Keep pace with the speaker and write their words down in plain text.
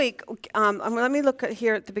week, let me look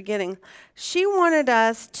here at the beginning. She wanted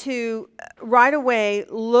us to right away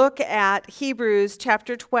look at Hebrews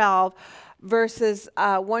chapter 12, verses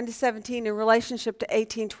 1 to 17 in relationship to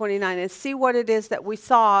 18:29 and see what it is that we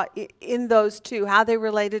saw in those two, how they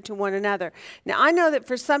related to one another. Now, I know that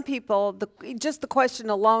for some people, just the question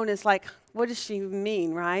alone is like, what does she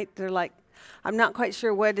mean, right? They're like, I'm not quite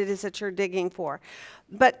sure what it is that you're digging for.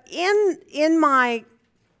 But in my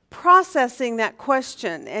processing that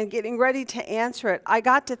question and getting ready to answer it, I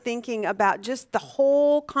got to thinking about just the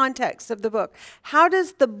whole context of the book. How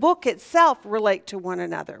does the book itself relate to one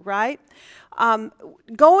another, right?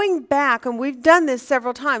 Going back, and we've done this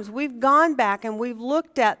several times, we've gone back and we've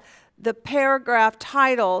looked at the paragraph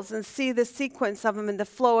titles and see the sequence of them and the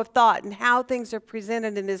flow of thought and how things are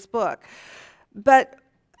presented in this book. But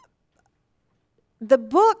the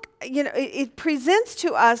book, it presents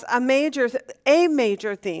to us a major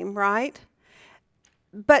theme, right?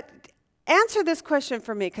 But answer this question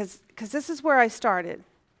for me, because this is where I started.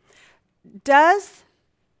 Does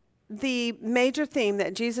the major theme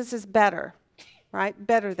that Jesus is better, right?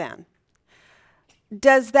 Better than.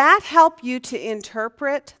 Does that help you to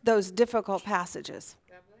interpret those difficult passages?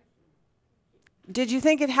 Did you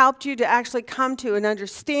think it helped you to actually come to an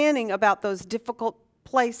understanding about those difficult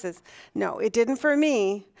places? No, it didn't for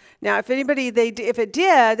me. Now, if it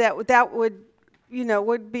did, that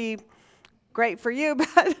would be great for you.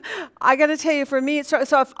 But I got to tell you, for me, so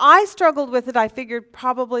if I struggled with it, I figured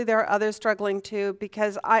probably there are others struggling too,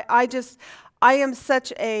 because I am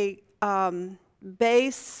such a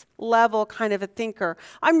base level kind of a thinker.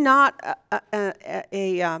 I'm not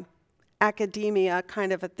a academia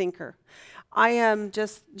kind of a thinker. I am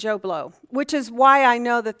just Joe Blow, which is why I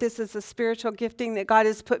know that this is a spiritual gifting, that God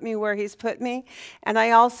has put me where He's put me. And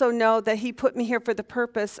I also know that He put me here for the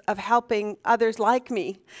purpose of helping others like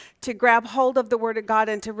me to grab hold of the Word of God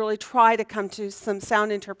and to really try to come to some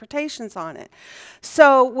sound interpretations on it.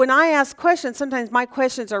 So when I ask questions, sometimes my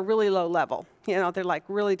questions are really low level. They're like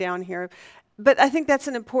really down here. But I think that's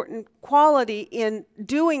an important quality in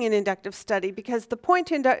doing an inductive study, because the point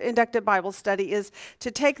to inductive Bible study is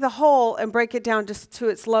to take the whole and break it down just to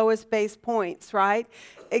its lowest base points, right?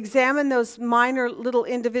 Examine those minor little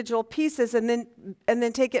individual pieces and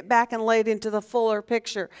then take it back and lay it into the fuller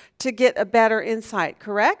picture to get a better insight,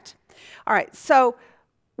 correct? All right, so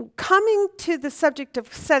coming to the subject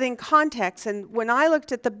of setting context, and when I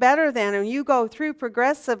looked at the better than, and you go through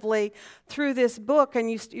progressively through this book and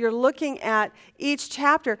you're looking at each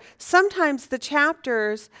chapter, sometimes the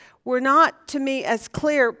chapters were not, to me, as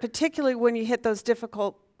clear, particularly when you hit those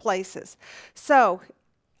difficult places. So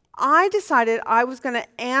I decided I was going to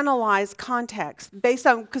analyze context based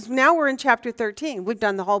on, because now we're in chapter 13. We've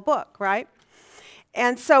done the whole book, right?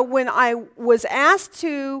 And so when I was asked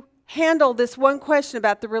to handle this one question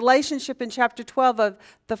about the relationship in chapter 12 of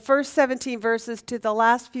the first 17 verses to the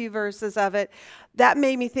last few verses of it, that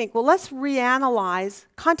made me think, well, let's reanalyze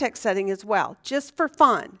context setting as well, just for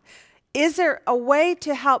fun. Is there a way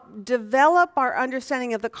to help develop our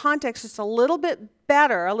understanding of the context just a little bit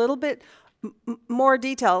better, a little bit more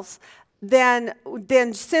details than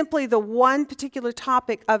simply the one particular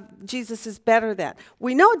topic of Jesus is better than?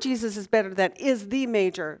 We know Jesus is better than is the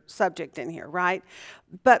major subject in here, right?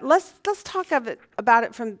 But let's talk about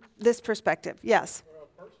it from this perspective. Yes? Well,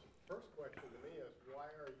 first question to me is, why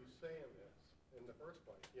are you saying this in the first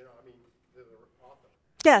place? To the author.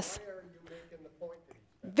 Yes. Why are you making the point that he's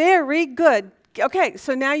saying? Very good. Okay,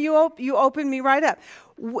 so now you open me right up.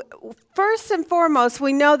 First and foremost,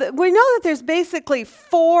 we know that there's basically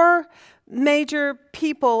four major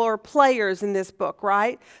people or players in this book,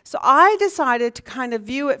 right? So I decided to kind of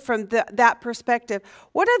view it from that perspective.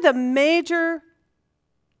 What are the major,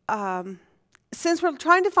 since we're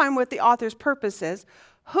trying to find what the author's purpose is,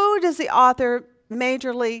 who does the author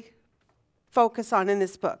majorly focus on in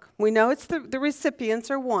this book? We know it's the recipients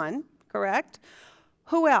are one, correct?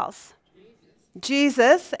 Who else?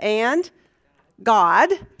 Jesus and God.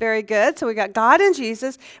 Very good. So we got God and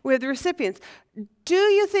Jesus. We have the recipients. Do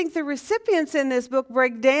you think the recipients in this book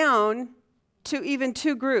break down to even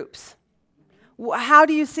two groups? How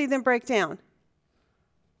do you see them break down?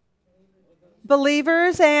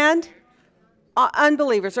 Believers and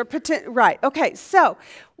unbelievers, or right. Okay, so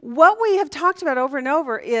what we have talked about over and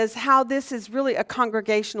over is how this is really a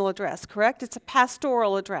congregational address, correct? It's a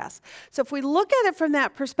pastoral address. So if we look at it from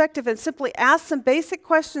that perspective and simply ask some basic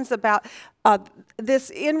questions about this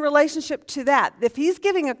in relationship to that, if he's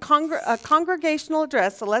giving a congregational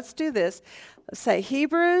address, so let's do this. Let's say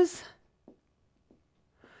Hebrews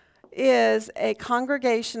is a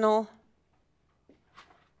congregational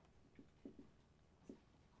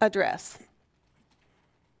address.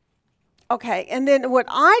 Okay, and then what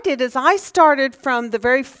I did is I started from the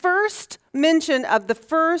very first mention of the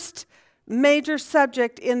first major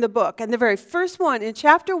subject in the book. And the very first one, in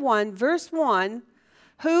chapter 1, verse 1,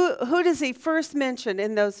 who does he first mention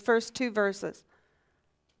in those first two verses?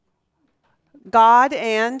 God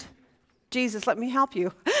and Jesus. Let me help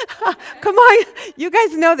you. Come on, you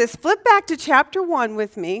guys know this. Flip back to chapter 1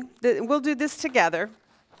 with me. We'll do this together.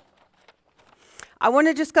 I want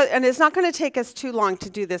to just go, and it's not going to take us too long to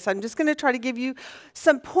do this. I'm just going to try to give you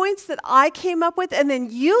some points that I came up with, and then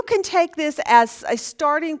you can take this as a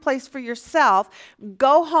starting place for yourself.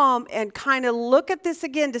 Go home and kind of look at this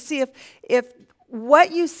again to see if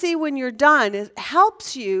what you see when you're done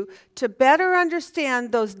helps you to better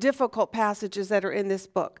understand those difficult passages that are in this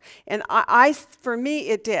book. And for me,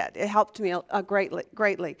 it did. It helped me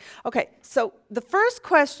greatly. Okay, so the first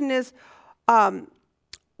question is,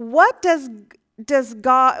 what does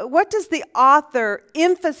the author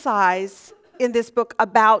emphasize in this book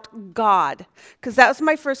about God? Because that was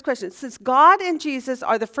my first question. Since God and Jesus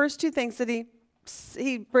are the first two things that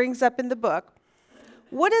he brings up in the book,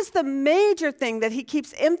 what is the major thing that he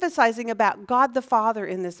keeps emphasizing about God the Father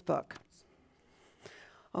in this book?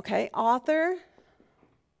 Okay, author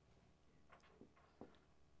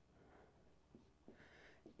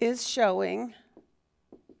is showing,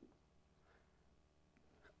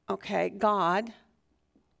 God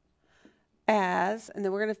as, and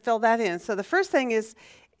then we're going to fill that in. So the first thing is,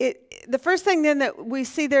 the first thing then that we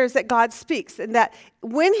see there is that God speaks, and that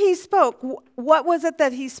when he spoke, what was it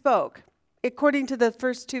that he spoke? According to the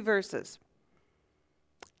first two verses.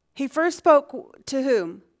 He first spoke to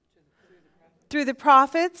whom? Through the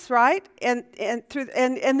prophets, right? And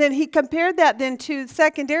then he compared that then to,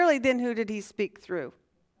 secondarily, then who did he speak through?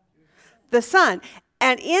 The Son.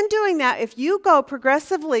 And in doing that, if you go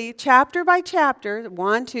progressively, chapter by chapter,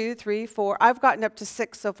 1, 2, 3, 4, I've gotten up to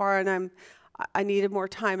 6 so far, and I needed more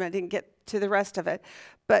time. I didn't get to the rest of it.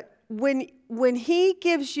 But when he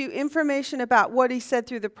gives you information about what he said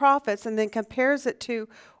through the prophets and then compares it to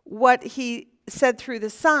what he said through the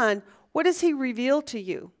Son, what does he reveal to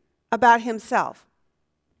you about himself?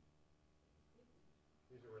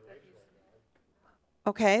 He's a relational God.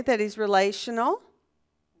 Okay, that he's relational.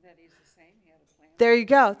 That he's the same, he had a plan. There you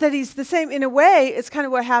go. That he's the same. In a way, it's kind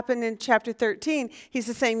of what happened in chapter 13. He's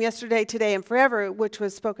the same yesterday, today, and forever, which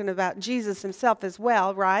was spoken about Jesus himself as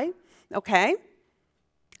well, right? Okay.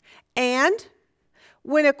 And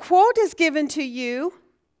when a quote is given to you,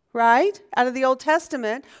 right, out of the Old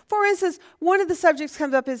Testament, for instance, one of the subjects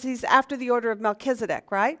comes up is he's after the order of Melchizedek,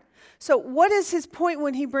 right? So what is his point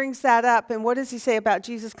when he brings that up, and what does he say about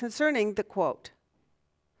Jesus concerning the quote?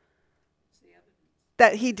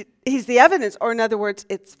 That he's the evidence, or in other words,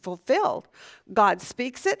 it's fulfilled. God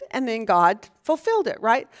speaks it, and then God fulfilled it,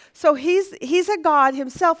 right? So he's a God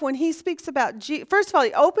himself when he speaks about first of all,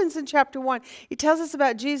 he opens in chapter 1. He tells us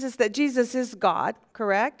about Jesus, that Jesus is God,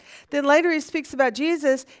 correct? Then later he speaks about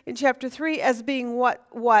Jesus in chapter 3 as being what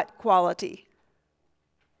quality?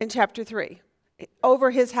 In chapter 3, over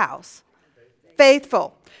his house.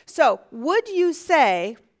 Faithful. So would you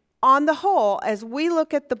say, on the whole, as we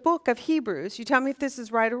look at the book of Hebrews, you tell me if this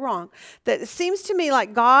is right or wrong, that it seems to me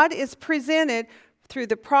like God is presented through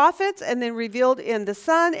the prophets and then revealed in the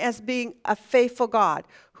Son as being a faithful God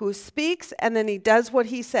who speaks and then he does what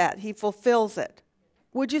he said. He fulfills it.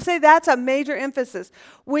 Would you say that's a major emphasis?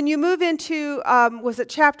 When you move into, was it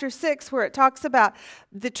chapter 6, where it talks about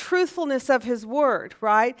the truthfulness of his word,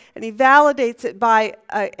 right? And he validates it by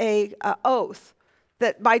a oath.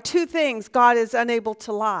 That by two things God is unable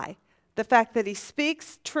to lie. The fact that he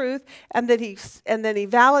speaks truth and then he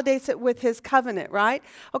validates it with his covenant, right?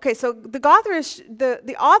 Okay, so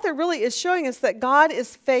the author really is showing us that God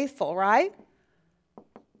is faithful, right?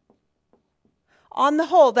 On the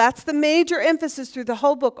whole, that's the major emphasis through the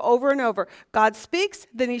whole book over and over. God speaks,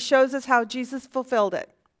 then he shows us how Jesus fulfilled it.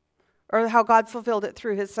 Or how God fulfilled it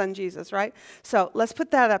through his Son Jesus, right? So let's put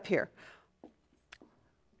that up here.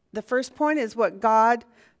 The first point is what God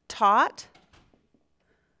taught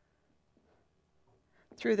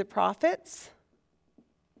through the prophets.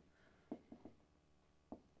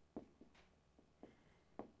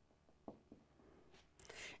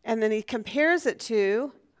 And then he compares it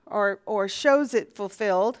to, or shows it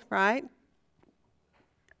fulfilled, right?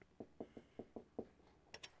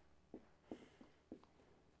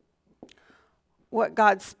 What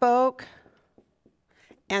God spoke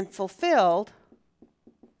and fulfilled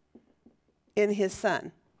in his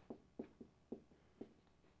Son.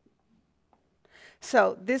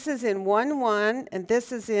 So this is in 1:1, and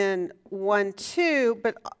this is in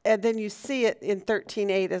 1:2, and then you see it in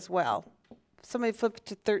 13:8 as well. Somebody flip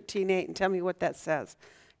to 13:8 and tell me what that says.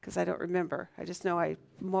 because I don't remember. I just know I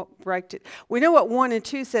wrote it. We know what 1 and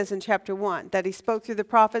 2 says in chapter 1, that he spoke through the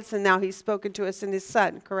prophets and now he's spoken to us in his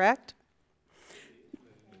Son, correct? In the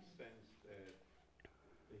sense that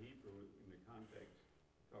the Hebrew in the context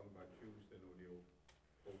talking about Jews that know the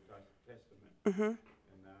Old Testament, and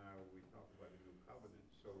now we talk about the New Covenant.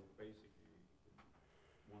 So basically,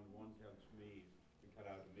 one tells me we cut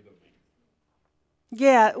out the middleman.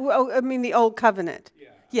 Yeah, well, I mean the Old Covenant. Yeah.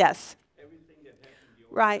 Yes, Everything that happened in the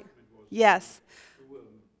Old right. Testament was Yes, through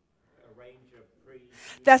a range of priests.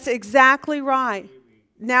 that's exactly right.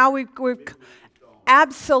 Now we've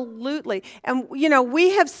absolutely. And, you know,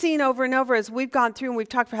 we have seen over and over as we've gone through and we've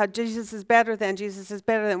talked about how Jesus is better than.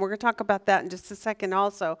 We're going to talk about that in just a second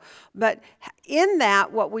also. But in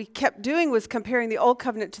that, what we kept doing was comparing the Old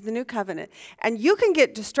Covenant to the New Covenant. And you can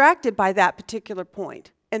get distracted by that particular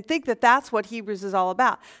point and think that that's what Hebrews is all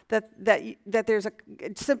about. That there's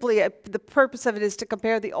the purpose of it is to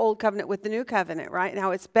compare the Old Covenant with the New Covenant, right? And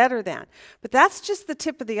how it's better than. But that's just the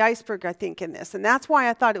tip of the iceberg, I think, in this. And that's why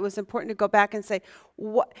I thought it was important to go back and say,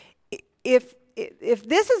 what if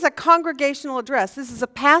this is a congregational address, this is a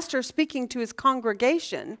pastor speaking to his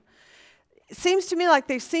congregation, it seems to me like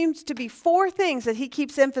there seems to be 4 things that he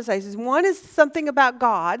keeps emphasizing. One is something about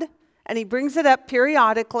God, and he brings it up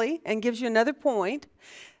periodically and gives you another point.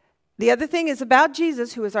 The other thing is about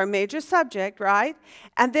Jesus, who is our major subject, right?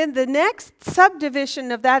 And then the next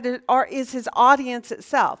subdivision of that is his audience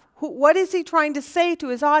itself. What is he trying to say to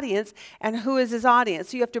his audience, and who is his audience?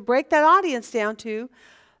 So you have to break that audience down to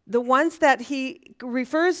the ones that he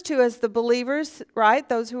refers to as the believers, right?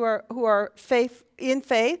 Those who are in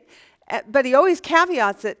faith. But he always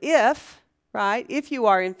caveats it, right? If you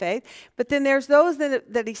are in faith. But then there's those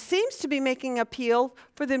that he seems to be making appeal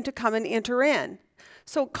for them to come and enter in.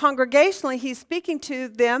 So congregationally, he's speaking to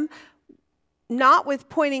them not with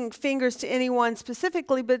pointing fingers to anyone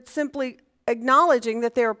specifically, but simply acknowledging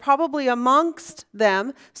that there are probably amongst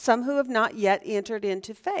them some who have not yet entered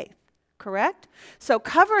into faith. Correct? So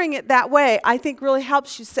covering it that way, I think really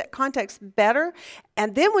helps you set context better.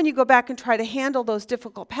 And then when you go back and try to handle those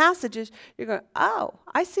difficult passages, you're going, oh,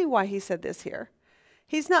 I see why he said this here.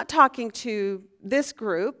 He's not talking to this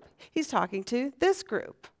group. He's talking to this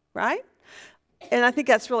group, right? And I think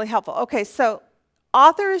that's really helpful. Okay, so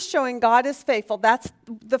author is showing God is faithful. That's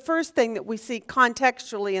the first thing that we see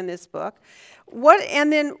contextually in this book.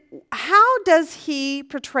 And then how does he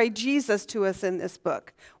portray Jesus to us in this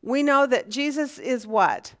book? We know that Jesus is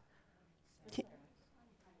what?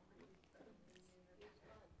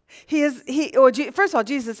 First of all,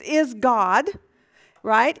 Jesus is God,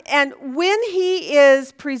 right? And when he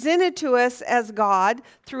is presented to us as God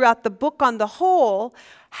throughout the book on the whole,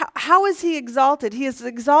 how is he exalted? He is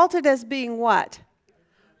exalted as being what?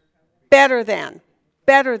 Better than.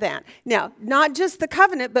 Better than. Now, not just the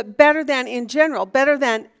covenant, but better than in general, better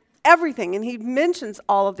than everything. And he mentions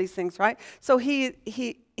all of these things, right? So he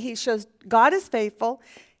shows God is faithful.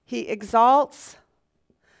 He exalts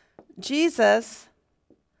Jesus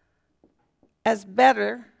as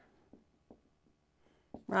better,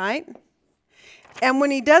 right? And when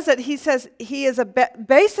he does it, he says he is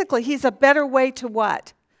basically he's a better way to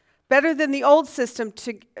what? Better than the old system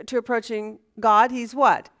to approaching God. He's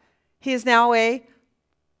what? He is now a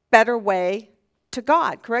better way to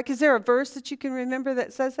God, correct? Is there a verse that you can remember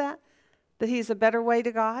that says that? That he's a better way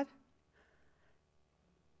to God?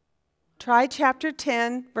 Try chapter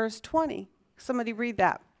 10, verse 20. Somebody read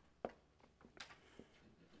that.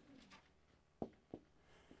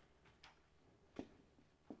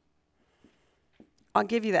 I'll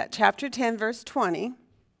give you that. Chapter 10, verse 20.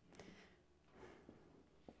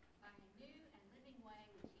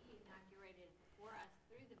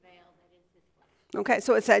 Okay,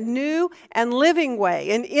 so it's a new and living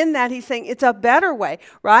way. And in that, he's saying it's a better way,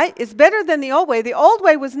 right? It's better than the old way. The old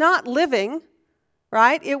way was not living,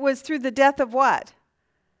 right? It was through the death of what?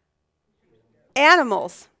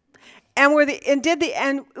 Animals. And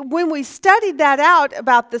when we studied that out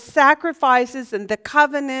about the sacrifices and the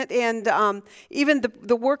covenant and even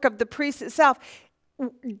the work of the priest itself,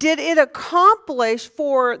 did it accomplish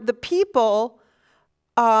for the people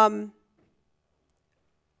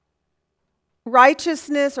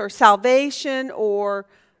righteousness or salvation or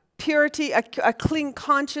purity, a clean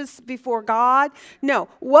conscience before God? No.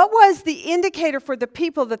 What was the indicator for the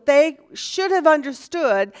people that they should have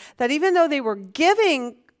understood that even though they were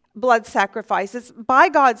giving blood sacrifices by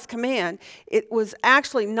God's command, it was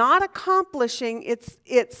actually not accomplishing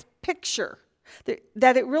its picture,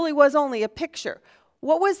 that it really was only a picture?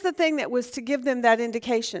 What was the thing that was to give them that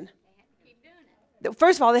indication?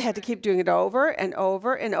 First of all, they had to keep doing it over and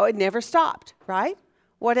over and over. It never stopped, right?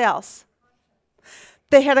 What else?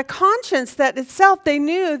 They had a conscience that itself, they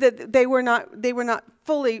knew that they were not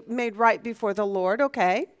fully made right before the Lord,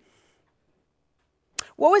 okay?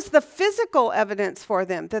 What was the physical evidence for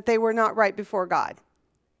them that they were not right before God?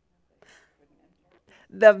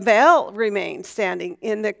 The veil remained standing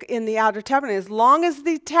in the outer tabernacle. As long as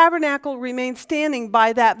the tabernacle remained standing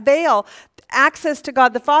by that veil, access to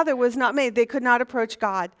God the Father was not made. They could not approach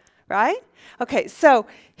God, right? Okay, so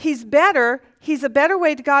he's better. He's a better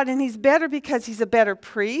way to God, and he's better because he's a better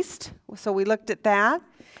priest. So we looked at that.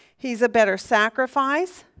 He's a better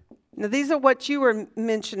sacrifice. Now, these are what you were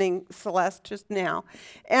mentioning, Celeste, just now.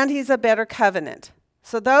 And he's a better covenant.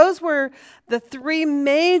 So those were the three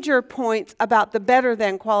major points about the better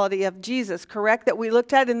than quality of Jesus, correct? That we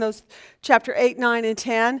looked at in those chapter 8, 9, and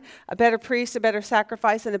 10. A better priest, a better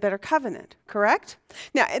sacrifice, and a better covenant, correct?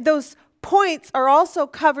 Now, those points are also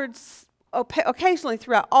covered occasionally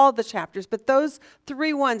throughout all the chapters, but those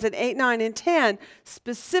three ones in 8, 9, and 10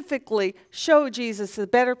 specifically show Jesus a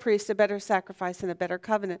better priest, a better sacrifice, and a better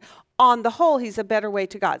covenant. On the whole, he's a better way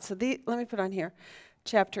to God. So let me put on here,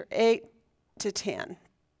 chapter 8 to 10.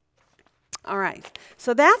 All right.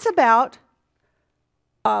 So that's about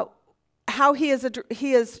how he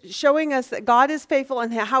is showing us that God is faithful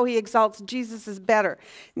and how he exalts Jesus is better.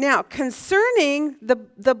 Now, concerning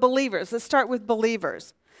the believers, let's start with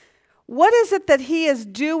believers. What is it that he is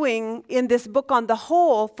doing in this book on the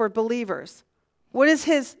whole for believers? What is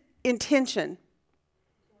his intention?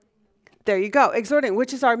 There you go, exhorting,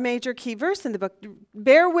 which is our major key verse in the book.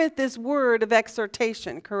 Bear with this word of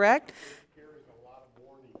exhortation, correct?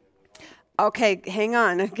 Okay, hang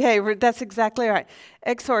on. Okay, that's exactly right.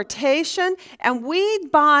 Exhortation, and we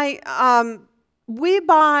by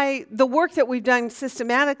the work that we've done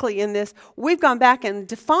systematically in this, we've gone back and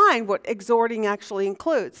defined what exhorting actually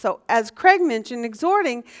includes. So as Craig mentioned,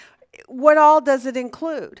 exhorting, what all does it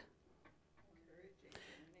include?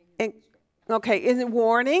 In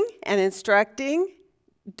warning and instructing.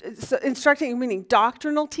 So instructing meaning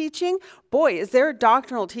doctrinal teaching. Boy, is there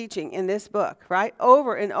doctrinal teaching in this book, right?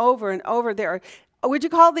 Over and over and over. There are, would you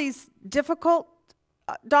call these difficult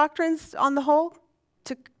doctrines on the whole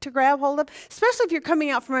to grab hold of? Especially if you're coming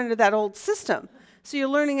out from under that old system. So you're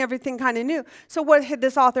learning everything kind of new. So what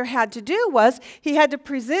this author had to do was he had to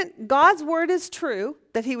present God's word as true,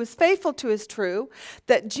 that he was faithful to his true,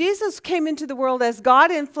 that Jesus came into the world as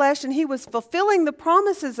God in flesh and he was fulfilling the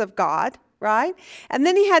promises of God, right? And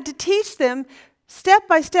then he had to teach them step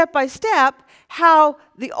by step by step how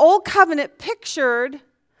the old covenant pictured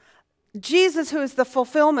Jesus, who is the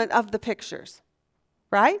fulfillment of the pictures,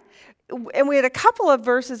 right? And we had a couple of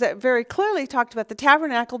verses that very clearly talked about the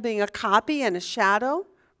tabernacle being a copy and a shadow,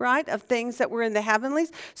 right, of things that were in the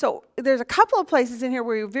heavenlies. So there's a couple of places in here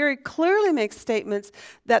where he very clearly makes statements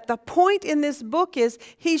that the point in this book is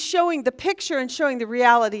he's showing the picture and showing the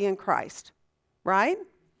reality in Christ, right?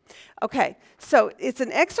 Okay, so it's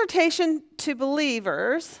an exhortation to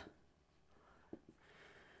believers.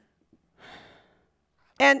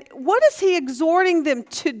 And what is he exhorting them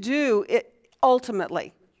to do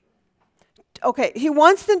ultimately? Okay, he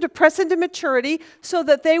wants them to press into maturity so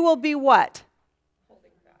that they will be what?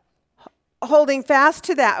 Holding fast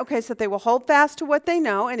to that. Okay, so they will hold fast to what they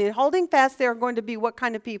know. And in holding fast, they are going to be what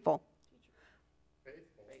kind of people?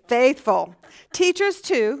 Faithful. Teachers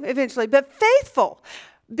too, eventually, but faithful.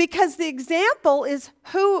 Because the example is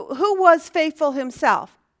who was faithful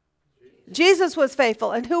himself? Jesus was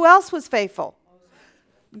faithful. And who else was faithful?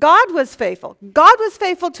 God was faithful. God was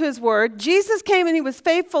faithful to his word. Jesus came and he was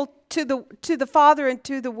faithful to the Father and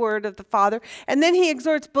to the word of the Father. And then he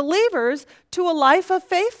exhorts believers to a life of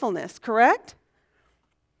faithfulness, correct?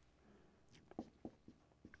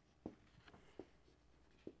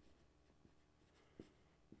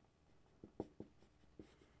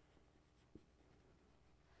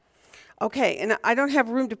 Okay, and I don't have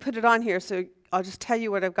room to put it on here, so I'll just tell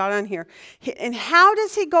you what I've got on here. And how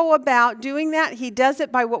does he go about doing that? He does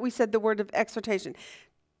it by what we said, the word of exhortation.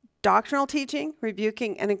 Doctrinal teaching,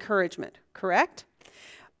 rebuking, and encouragement, correct?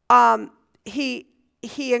 He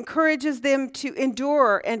encourages them to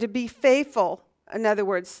endure and to be faithful. In other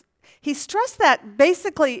words, he stressed that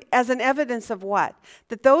basically as an evidence of what?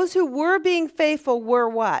 That those who were being faithful were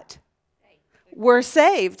what? Were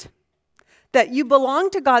saved. That you belong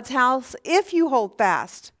to God's house if you hold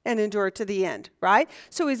fast and endure to the end, right?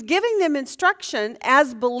 So he's giving them instruction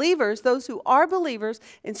as believers, those who are believers,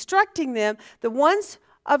 instructing them, the ones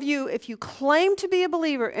of you, if you claim to be a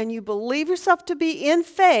believer and you believe yourself to be in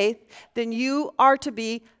faith, then you are to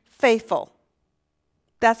be faithful.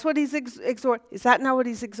 That's what he's exhorting. Is that not what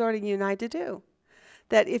he's exhorting you and I to do?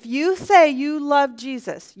 That if you say you love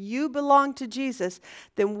Jesus, you belong to Jesus,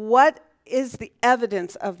 then what is the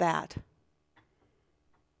evidence of that?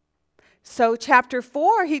 So chapter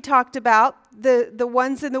 4, he talked about the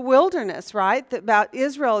ones in the wilderness, right? About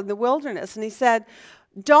Israel in the wilderness. And he said,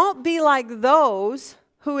 don't be like those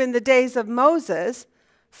who in the days of Moses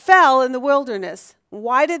fell in the wilderness.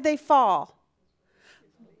 Why did they fall?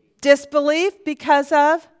 Disbelief because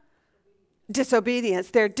of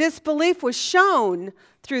disobedience. Their disbelief was shown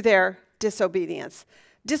through their disobedience.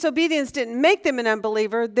 Disobedience didn't make them an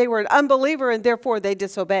unbeliever. They were an unbeliever and therefore they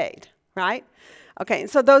disobeyed, right? Okay, and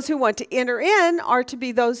so those who want to enter in are to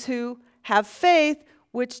be those who have faith,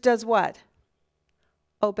 which does what?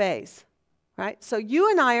 Obeys, right? So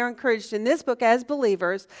you and I are encouraged in this book as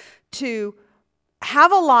believers to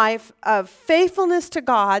have a life of faithfulness to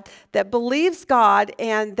God, that believes God,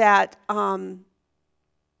 and that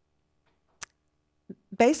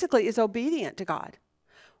basically is obedient to God.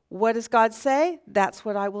 What does God say? That's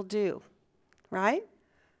what I will do, right?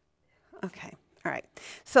 Okay. All right,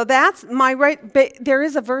 so that's my right. There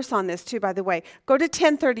is a verse on this too, by the way. Go to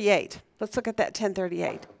 10:38. Let's look at that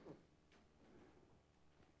 10:38.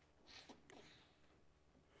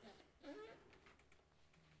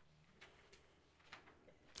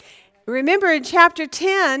 Remember in chapter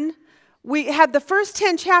 10, we had the first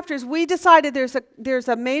 10 chapters, we decided there's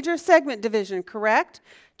a major segment division, correct?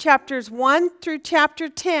 Chapters 1 through chapter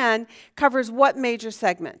 10 covers what major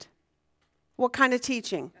segment? What kind of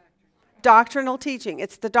teaching? Doctrinal teaching.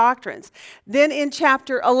 It's the doctrines. Then in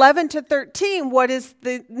chapter 11 to 13, what is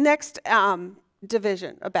the next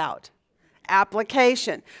division about?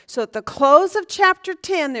 Application. So at the close of chapter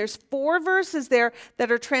 10, there's 4 verses there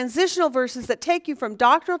that are transitional verses that take you from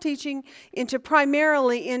doctrinal teaching into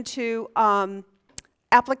primarily into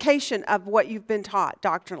application of what you've been taught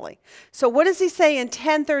doctrinally. So what does he say in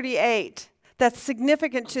 10:38? That's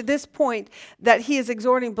significant to this point that he is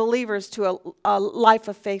exhorting believers to a life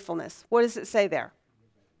of faithfulness. What does it say there?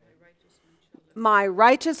 My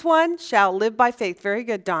righteous one shall live by faith. Very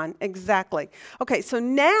good, Don. Exactly. Okay, so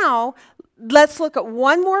now let's look at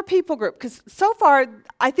one more people group, because so far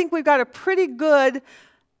I think we've got a pretty good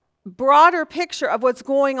broader picture of what's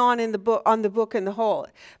going on in the book, on the book in the whole.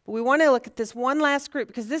 But we want to look at this one last group,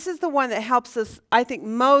 because this is the one that helps us, I think,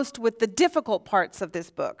 most with the difficult parts of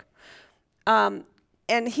this book.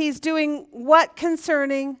 And he's doing what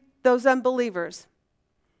concerning those unbelievers?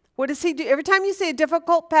 What does he do? Every time you see a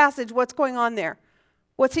difficult passage, what's going on there?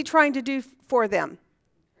 What's he trying to do for them?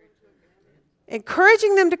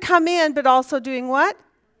 Encouraging them to come in, but also doing what?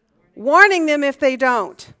 Warning them if they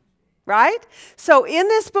don't. Right? So in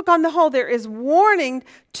this book on the whole, there is warning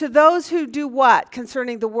to those who do what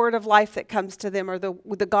concerning the word of life that comes to them, or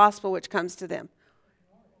the gospel which comes to them.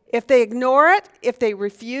 If they ignore it, if they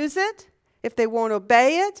refuse it, if they won't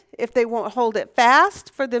obey it, if they won't hold it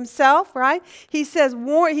fast for themselves, right? He says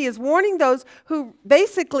he is warning those who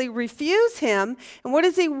basically refuse him. And what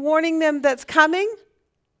is he warning them that's coming?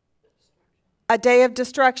 A day of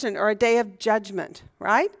destruction or a day of judgment,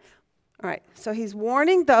 right? All right, so he's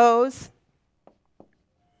warning those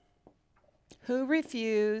who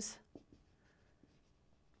refuse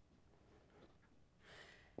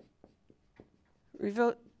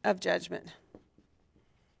revolt of judgment.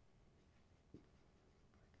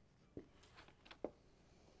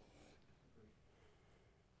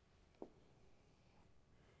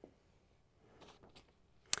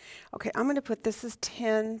 Okay, I'm going to put, this is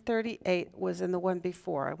 10:38, was in the one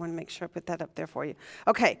before. I want to make sure I put that up there for you.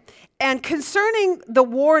 Okay, and concerning the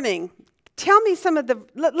warning, tell me some of the,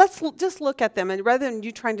 let's just look at them, and rather than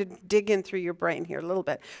you trying to dig in through your brain here a little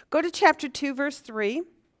bit. Go to chapter 2, verse 3.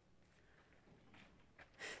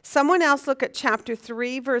 Someone else look at chapter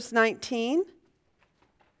 3, verse 19,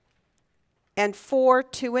 and 4,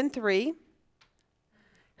 2, and 3.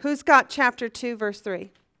 Who's got chapter 2, verse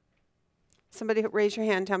 3? Somebody raise your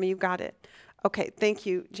hand and tell me you've got it. Okay, thank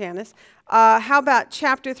you, Janice. How about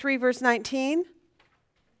chapter 3, verse 19?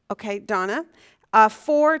 Okay, Donna.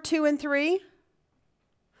 4, 2, and 3?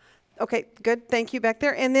 Okay, good. Thank you back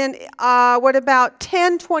there. And then what about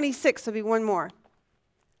 10:26? There'll be one more.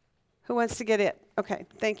 Who wants to get it? Okay,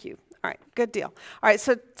 thank you. All right, good deal. All right,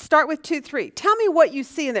 so start with 2, 3. Tell me what you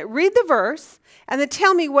see in that. Read the verse, and then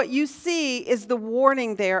tell me what you see is the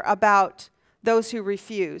warning there about those who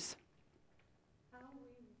refuse.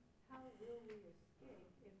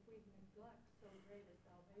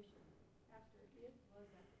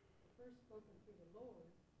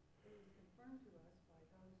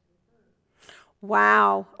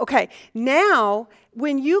 Wow. Okay. Now,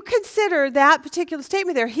 when you consider that particular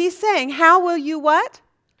statement there, he's saying, how will you what?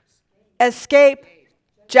 Escape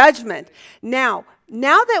judgment. Now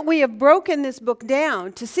that we have broken this book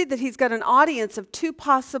down to see that he's got an audience of 2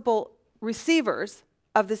 possible receivers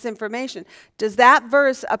of this information. Does that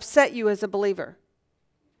verse upset you as a believer?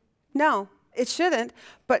 No, it shouldn't.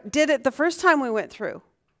 But did it the first time we went through?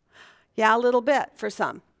 Yeah, a little bit for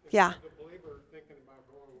some. Yeah. The believer thinking about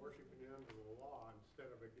going and worshiping under the law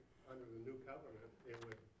instead of under the new covenant, it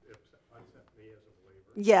would upset me as a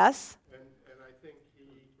believer. Yes. And I think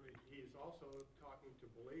he's also talking to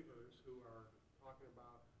believers who are talking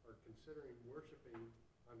about or considering worshiping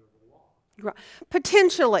under the law.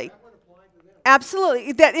 Potentially. That would apply to them.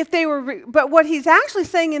 Absolutely. That if they were, but what he's actually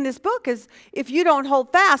saying in this book is if you don't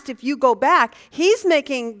hold fast, if you go back, he's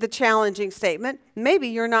making the challenging statement, maybe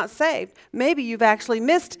you're not saved. Maybe you've actually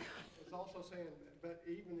missed. It's also saying, but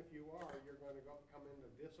even if you are, you're going to come into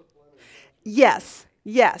discipline. Yes.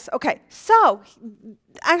 Yes. Okay. So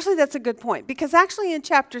actually, that's a good point because actually in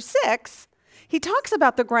chapter 6, he talks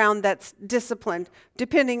about the ground that's disciplined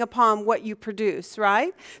depending upon what you produce,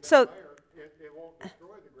 right? So It won't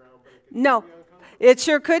destroy the ground, but it can no, be uncomfortable. it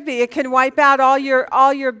sure could be. It can wipe out all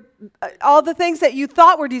the things that you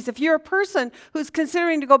thought were decent. If you're a person who's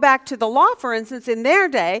considering to go back to the law, for instance, in their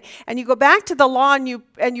day, and you go back to the law and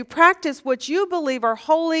you practice what you believe are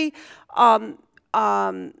holy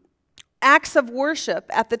acts of worship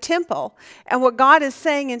at the temple, and what God is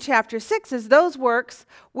saying in chapter 6 is those works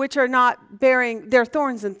which are not bearing their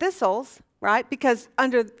thorns and thistles, right? Because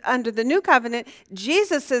under the new covenant,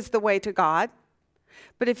 Jesus is the way to God.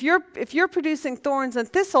 But if you're producing thorns and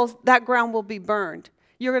thistles, that ground will be burned.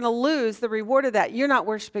 You're going to lose the reward of that. You're not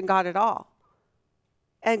worshiping God at all.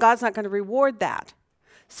 And God's not going to reward that.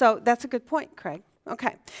 So that's a good point, Craig.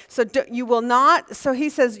 Okay. So you will not, so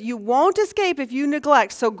he says, you won't escape if you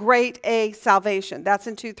neglect so great a salvation. That's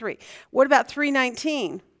in 2:3. What about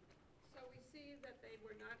 3:19? So we see that they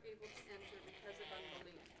were not able to enter because of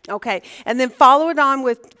unbelief. Okay. And then follow it on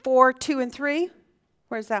with 4:2 and 3.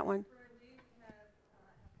 Where's that one? For indeed have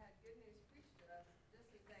had good news preached to us, just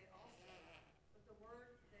as they also, but the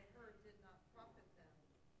word they heard did not profit them,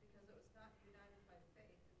 because it was not united by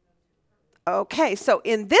faith in those who heard. Okay, so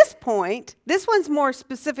in this point, this one's more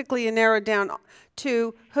specifically narrowed down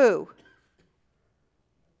to who?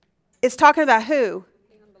 It's talking about who?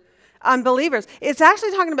 Unbelievers. It's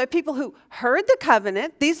actually talking about people who heard the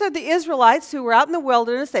covenant. These are the Israelites who were out in the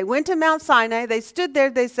wilderness. They went to Mount Sinai. They stood there.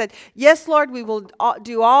 They said, yes, Lord, we will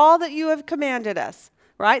do all that you have commanded us.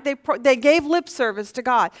 Right? They gave lip service to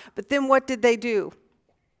God. But then what did they do?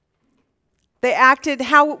 They acted,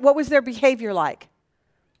 what was their behavior like?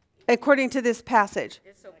 According to this passage.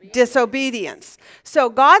 Disobedience. So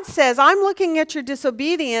God says, I'm looking at your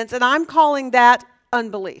disobedience and I'm calling that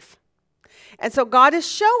unbelief. And so God is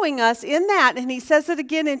showing us in that, and he says it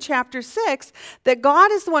again in chapter 6, that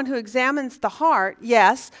God is the one who examines the heart,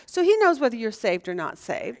 yes, so he knows whether you're saved or not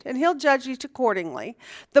saved, and he'll judge you accordingly.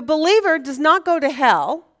 The believer does not go to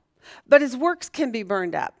hell, but his works can be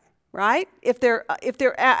burned up, right? If they're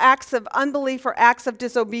acts of unbelief or acts of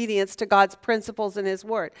disobedience to God's principles and his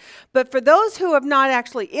word. But for those who have not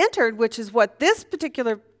actually entered, which is what this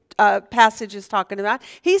particular passage is talking about,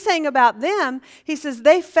 he's saying about them, he says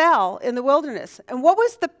they fell in the wilderness. And what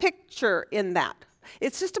was the picture in that?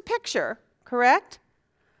 It's just a picture, correct?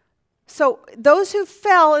 So those who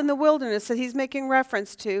fell in the wilderness that he's making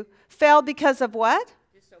reference to fell because of what?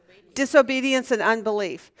 Disobedience and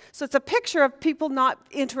unbelief. So it's a picture of people not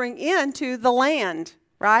entering into the land,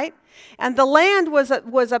 right? And the land was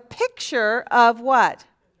a picture of what?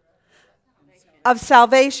 Of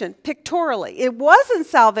salvation, pictorially. It wasn't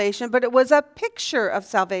salvation, but it was a picture of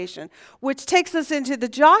salvation, which takes us into the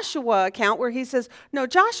Joshua account where he says, no,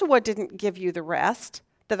 Joshua didn't give you the rest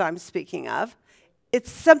that I'm speaking of. It's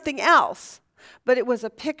something else, but it was a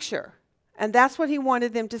picture. And that's what he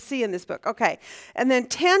wanted them to see in this book. Okay, and then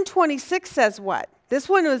 10:26 says what? This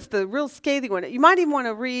one was the real scathing one. You might even want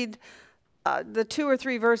to read the 2 or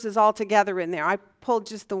 3 verses all together in there. I pulled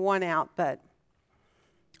just the one out, but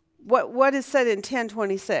what is said in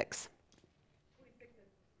 10:26?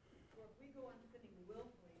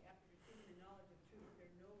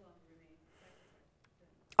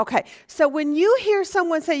 Okay, so when you hear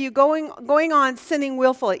someone say you're going on sinning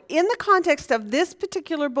willfully, in the context of this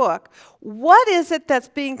particular book, what is it that's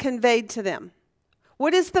being conveyed to them?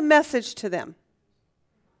 What is the message to them?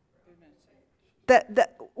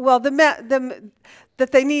 That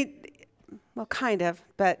they need, well, kind of,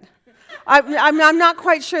 but I'm not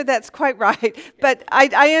quite sure that's quite right. But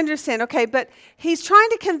I understand. Okay, but he's trying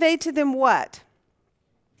to convey to them what?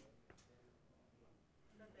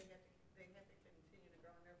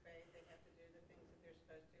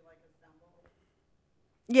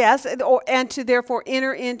 Yes, and to therefore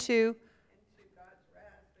enter into God's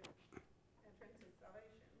rest, entrance of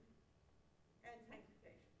salvation, and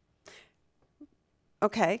sanctification.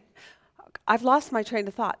 Okay. I've lost my train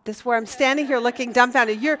of thought. This is where I'm standing here looking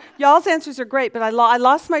dumbfounded. Y'all's answers are great, but I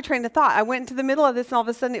lost my train of thought. I went into the middle of this, and all of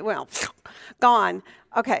a sudden it went gone.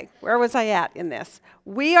 Okay, where was I at in this?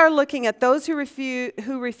 We are looking at those who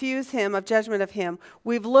refuse him, of judgment of him.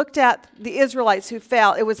 We've looked at the Israelites who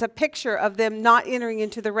fell. It was a picture of them not entering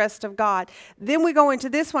into the rest of God. Then we go into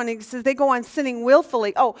this one, and it says they go on sinning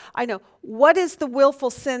willfully. Oh, I know. What is the willful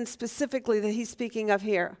sin specifically that he's speaking of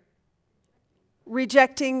here?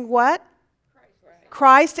 Rejecting what?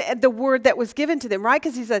 Christ and the word that was given to them, right?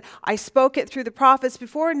 Because he said, I spoke it through the prophets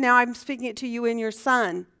before, and now I'm speaking it to you in your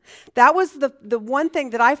Son. That was the one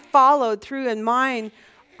thing that I followed through in mine.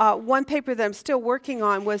 One paper that I'm still working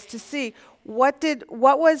on was to see what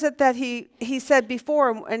was it that he said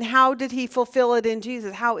before, and how did he fulfill it in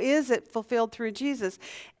Jesus? How is it fulfilled through Jesus?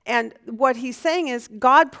 And what he's saying is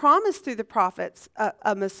God promised through the prophets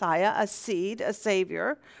a Messiah, a seed, a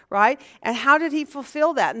Savior, right? And how did he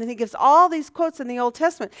fulfill that? And then he gives all these quotes in the Old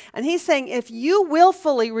Testament. And he's saying if you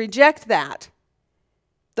willfully reject that,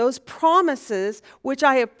 those promises, which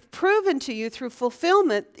I have proven to you through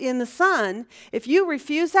fulfillment in the Son, if you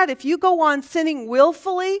refuse that, if you go on sinning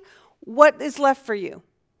willfully, what is left for you?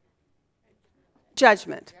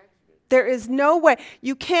 Judgment. There is no way.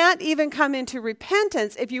 You can't even come into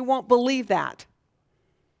repentance if you won't believe that.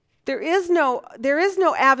 There is no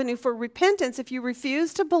avenue for repentance if you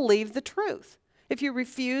refuse to believe the truth, if you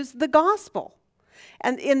refuse the gospel.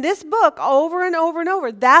 And in this book, over and over and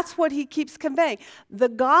over, that's what he keeps conveying. The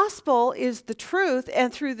gospel is the truth,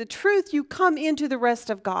 and through the truth, you come into the rest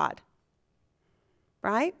of God.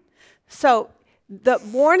 Right? So,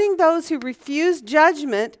 warning those who refuse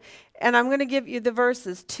judgment, and I'm going to give you the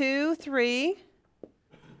verses 2, 3,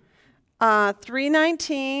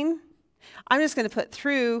 3:19. I'm just going to put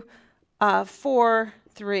through 4,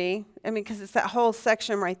 3. I mean, because it's that whole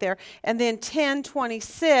section right there. And then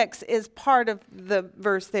 10:26 is part of the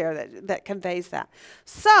verse there that conveys that.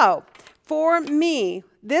 So, for me,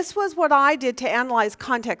 this was what I did to analyze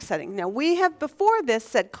context setting. Now, we have before this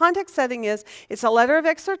said context setting it's a letter of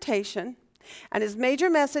exhortation, and his major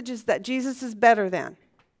message is that Jesus is better than.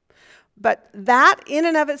 But that in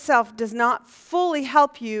and of itself does not fully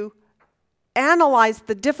help you analyze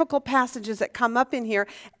the difficult passages that come up in here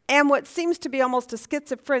and what seems to be almost a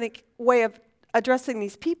schizophrenic way of addressing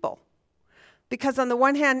these people. Because on the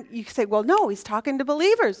one hand, you say, well, no, he's talking to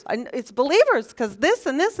believers. It's believers because this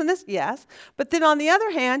and this and this, yes. But then on the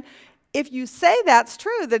other hand, if you say that's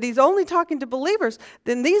true, that he's only talking to believers,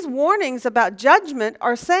 then these warnings about judgment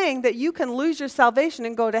are saying that you can lose your salvation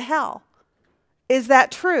and go to hell. Is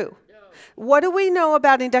that true? No. What do we know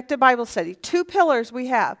about inductive Bible study? 2 pillars we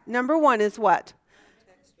have. Number 1 is what?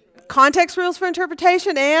 Context rules for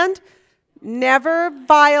interpretation and never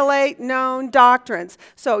violate known doctrines.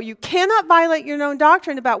 So you cannot violate your known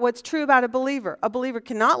doctrine about what's true about a believer. A believer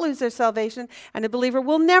cannot lose their salvation, and a believer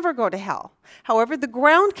will never go to hell. However, the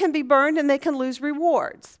ground can be burned and they can lose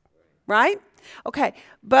rewards. Right? Okay.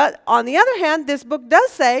 But on the other hand, this book does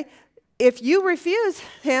say, if you refuse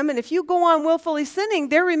him and if you go on willfully sinning,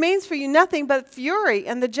 there remains for you nothing but fury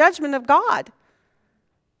and the judgment of God.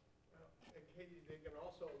 And Katie, they can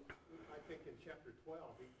also, I think in chapter 12,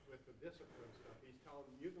 with the discipline stuff, he's telling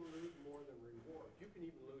them you can lose more than reward. You can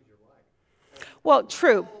even lose your life. And Well,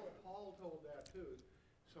 true. Paul told that too.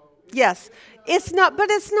 So Yes. It's not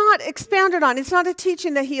expounded on. It's not a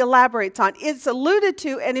teaching that he elaborates on. It's alluded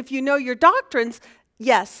to, and if you know your doctrines,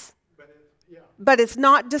 yes. But it's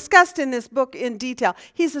not discussed in this book in detail.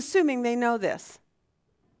 He's assuming they know this.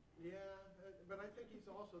 Yeah, but I think he's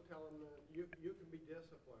also telling them you can be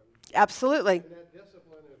disciplined. Absolutely. And that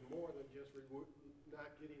discipline is more than just not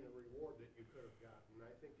getting a reward that you could have gotten. I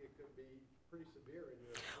think it could be pretty severe in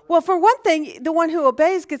your life. Well, for one thing, the one who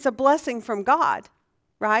obeys gets a blessing from God,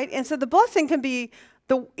 right? And so the blessing can be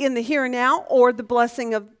in the here and now or the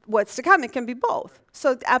blessing of what's to come. It can be both.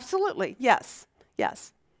 So absolutely, yes,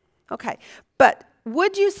 yes. Okay, but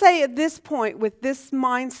would you say at this point, with this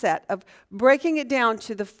mindset of breaking it down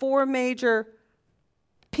to the 4 major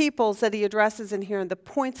peoples that he addresses in here and the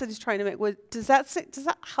points that he's trying to make, does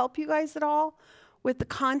that help you guys at all with the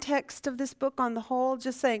context of this book on the whole?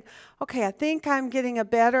 Just saying, okay, I think I'm getting a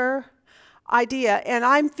better idea, and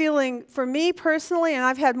I'm feeling, for me personally, and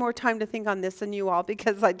I've had more time to think on this than you all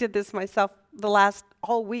because I did this myself the last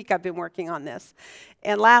whole week I've been working on this.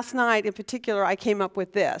 And last night in particular, I came up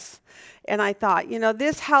with this. And I thought,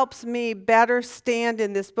 this helps me better stand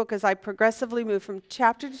in this book as I progressively move from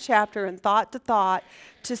chapter to chapter and thought to thought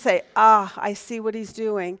to say, I see what he's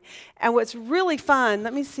doing. And what's really fun,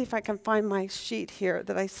 let me see if I can find my sheet here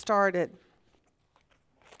that I started.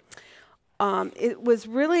 it was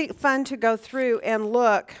really fun to go through and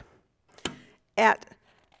look at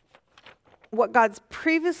what God's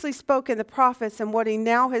previously spoken the prophets and what he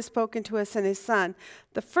now has spoken to us in his son.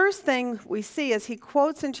 The first thing we see is he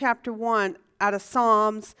quotes in chapter 1 out of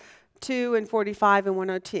Psalms 2 and 45 and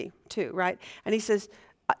 102, right? And he says,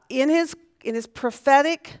 in his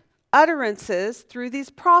prophetic utterances through these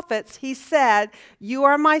prophets, he said, "You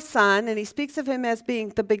are my son," and he speaks of him as being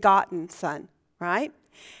the begotten son, right?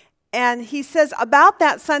 And he says about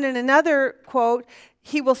that son in another quote,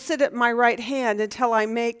 "He will sit at my right hand until I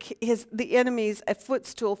make the enemies a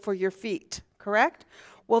footstool for your feet." Correct?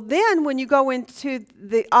 Well, then when you go into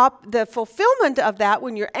the fulfillment of that,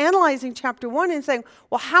 when you're analyzing chapter 1 and saying,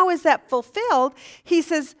 well, how is that fulfilled? He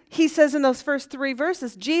says in those first 3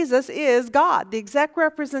 verses, Jesus is God, the exact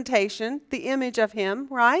representation, the image of him,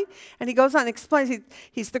 right? And he goes on and explains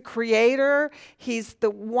he's the creator, he's the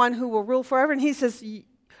one who will rule forever. And he says,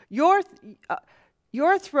 your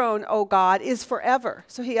throne, O God, is forever.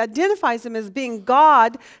 So he identifies him as being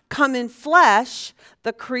God come in flesh,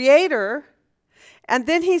 the creator. And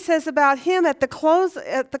then he says about him at the close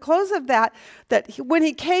of that when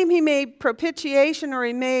he came, he made propitiation, or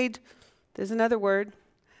he made, there's another word,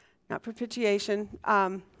 not propitiation.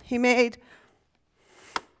 He made,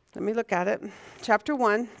 let me look at it, chapter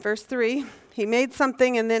 1, verse 3. He made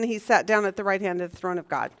something, and then he sat down at the right hand of the throne of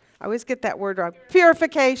God. I always get that word wrong.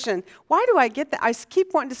 Purification. Why do I get that? I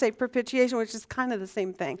keep wanting to say propitiation, which is kind of the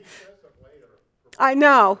same thing. I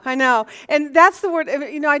know. And that's the word,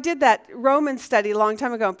 I did that Roman study a long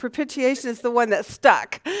time ago. Propitiation is the one that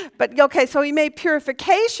stuck. But okay, so he made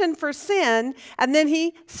purification for sin, and then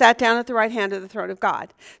he sat down at the right hand of the throne of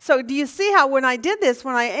God. So do you see how when I did this,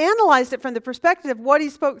 when I analyzed it from the perspective of what he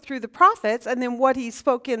spoke through the prophets and then what he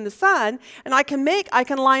spoke in the Son, and I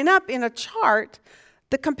can line up in a chart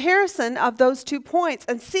the comparison of those 2 points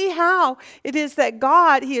and see how it is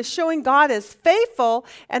that he is showing God as faithful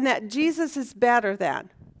and that Jesus is better than.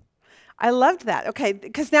 I loved that. Okay,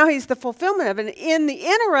 because now he's the fulfillment of it. And in the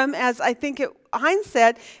interim, as I think Heinz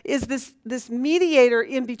said, is this mediator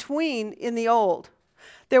in between in the old.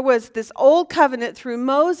 There was this old covenant through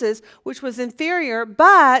Moses, which was inferior,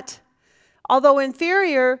 but although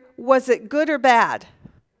inferior, was it good or bad?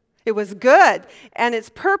 It was good. And its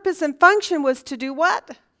purpose and function was to do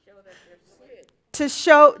what?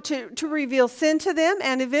 To reveal sin to them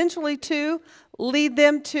and eventually to lead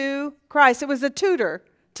them to Christ. It was a tutor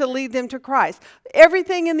to lead them to Christ.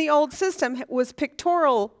 Everything in the old system was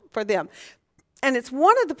pictorial for them. And it's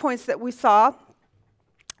one of the points that we saw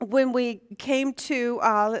when we came to,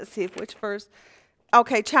 let's see, which verse?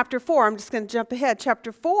 Okay, chapter 4. I'm just going to jump ahead.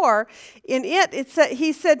 Chapter 4,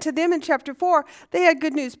 he said to them in chapter 4, they had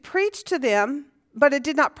good news preached to them, but it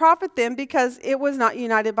did not profit them because it was not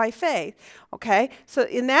united by faith. Okay, so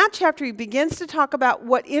in that chapter, he begins to talk about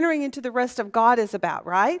what entering into the rest of God is about,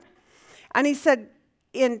 right? And he said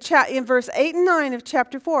in verse 8 and 9 of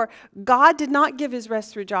chapter 4, God did not give his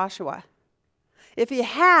rest through Joshua. If he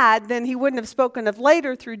had, then he wouldn't have spoken of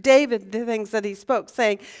later through David the things that he spoke,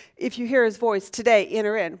 saying, if you hear his voice today,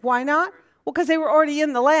 enter in. Why not? Well, because they were already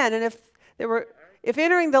in the land. And if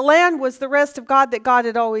entering the land was the rest of God that God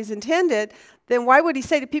had always intended, then why would he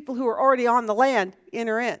say to people who are already on the land,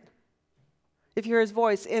 enter in? If you hear his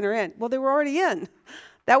voice, enter in. Well, they were already in.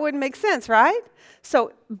 That wouldn't make sense, right?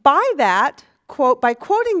 So by that, by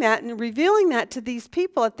quoting that and revealing that to these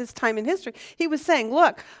people at this time in history, he was saying,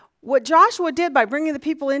 look, what Joshua did by bringing the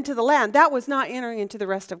people into the land, that was not entering into the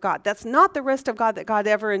rest of God. That's not the rest of God that God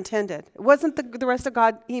ever intended. It wasn't the rest of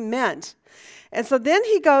God he meant. And so then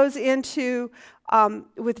he goes into,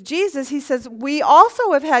 with Jesus, he says, we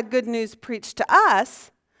also have had good news preached to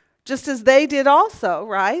us, just as they did also,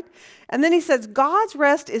 right? And then he says, God's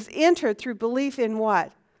rest is entered through belief in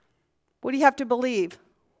what? What do you have to believe?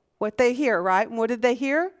 What they hear, right? And what did they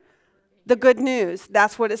hear? The good news.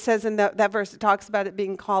 That's what it says in that verse. It talks about it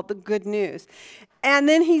being called the good news. And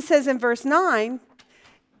then he says in verse 9,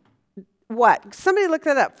 what? Somebody look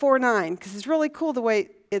that up, 4:9, because it's really cool the way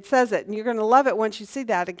it says it. And you're going to love it once you see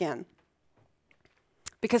that again.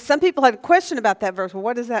 Because some people had a question about that verse. Well,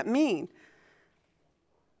 what does that mean?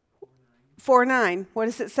 4:9. What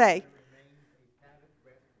does it say?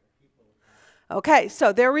 Okay,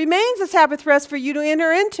 so there remains a Sabbath rest for you to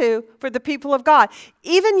enter into for the people of God.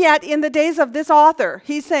 Even yet, in the days of this author,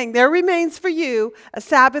 he's saying there remains for you a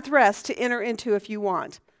Sabbath rest to enter into if you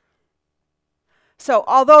want. So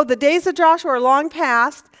although the days of Joshua are long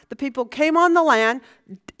past, the people came on the land,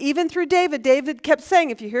 even through David. David kept saying,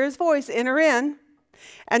 if you hear his voice, enter in.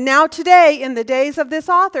 And now today, in the days of this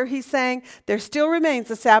author, he's saying there still remains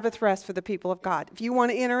a Sabbath rest for the people of God. If you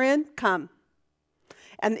want to enter in, come.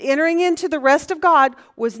 And entering into the rest of God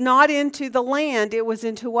was not into the land, it was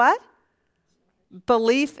into what?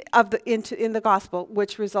 Belief of in the gospel,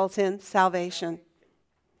 which results in salvation.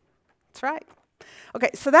 That's right. Okay,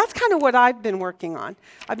 so that's kind of what I've been working on.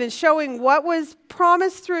 I've been showing what was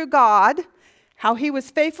promised through God, how he was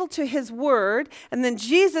faithful to his word, and then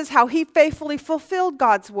Jesus, how he faithfully fulfilled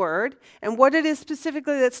God's word, and what it is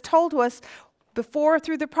specifically that's told to us before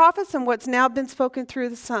through the prophets and what's now been spoken through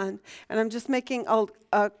the Son. And I'm just making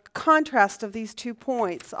a contrast of these 2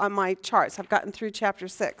 points on my charts. I've gotten through chapter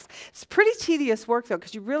 6. It's pretty tedious work, though,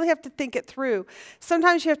 because you really have to think it through.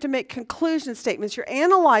 Sometimes you have to make conclusion statements. You're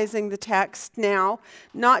analyzing the text now,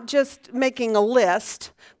 not just making a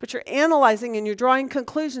list, but you're analyzing and you're drawing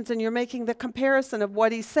conclusions and you're making the comparison of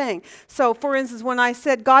what he's saying. So, for instance, when I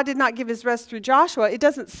said God did not give his rest through Joshua, it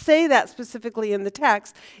doesn't say that specifically in the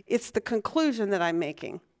text. It's the conclusion that I'm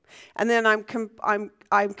making. And then I'm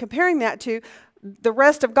comparing that to the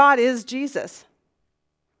rest of God is Jesus.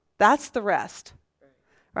 That's the rest,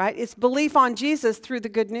 right? It's belief on Jesus through the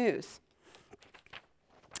good news.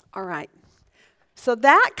 All right. So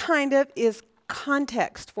that kind of is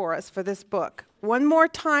context for us for this book. One more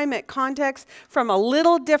time at context from a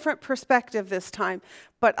little different perspective this time,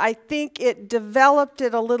 but I think it developed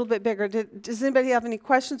it a little bit bigger. Does anybody have any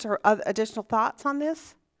questions or additional thoughts on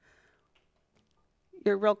this?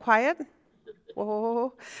 You're real quiet?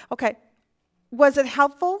 Whoa. Okay. Was it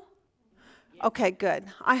helpful? Okay, good.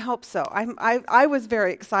 I hope so. I was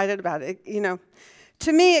very excited about it. You know,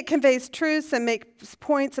 to me, it conveys truths and makes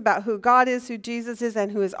points about who God is, who Jesus is, and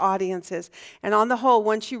who his audience is. And on the whole,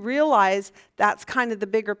 once you realize that's kind of the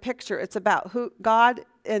bigger picture, it's about who God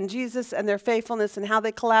and Jesus and their faithfulness and how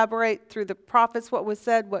they collaborate through the prophets, what was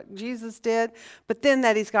said, what Jesus did, but then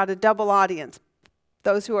that he's got a double audience,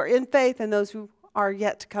 those who are in faith and those who are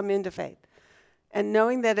yet to come into faith. And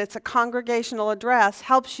knowing that it's a congregational address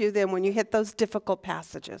helps you then when you hit those difficult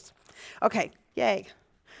passages. Okay, yay.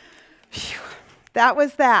 Phew. That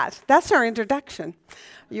was that. That's our introduction.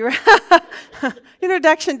 Your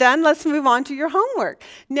introduction done. Let's move on to your homework.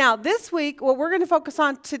 Now, this week, what we're going to focus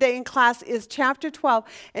on today in class is chapter 12.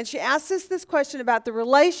 And she asked us this question about the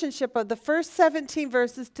relationship of the first 17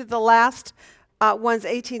 verses to the last ones,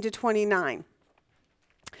 18 to 29.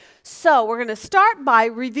 So we're going to start by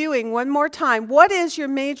reviewing one more time. What is your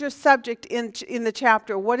major subject in the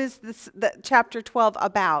chapter? What is the chapter 12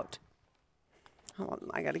 about? Hold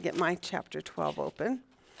on, I got to get my chapter 12 open.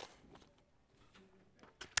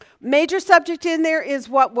 Major subject in there is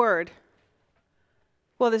what word?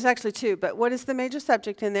 Well, there's actually 2, but what is the major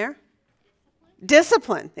subject in there?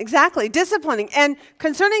 Discipline, exactly, disciplining. And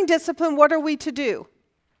concerning discipline, what are we to do?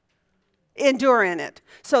 Endure in it.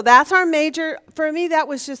 So that's our major. For me, that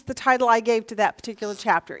was just the title I gave to that particular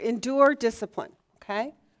chapter. Endure discipline.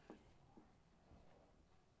 Okay?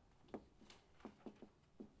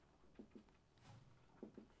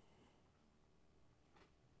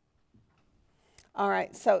 All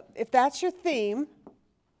right. So if that's your theme,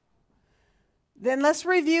 then let's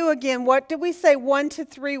review again. What did we say 1 to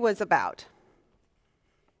 3 was about?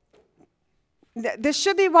 This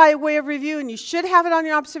should be by way of review, and you should have it on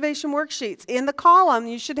your observation worksheets. In the column,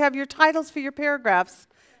 you should have your titles for your paragraphs.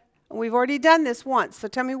 We've already done this once, so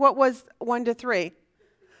tell me what was 1 to 3.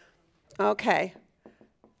 Okay.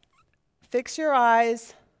 Fix your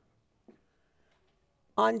eyes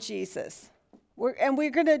on Jesus. We're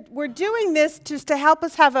doing this just to help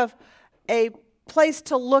us have a place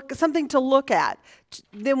to look, something to look at.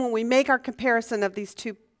 Then when we make our comparison of these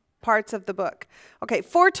 2 parts of the book. Okay,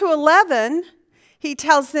 4 to 11. He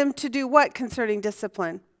tells them to do what concerning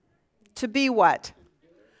discipline? To be what?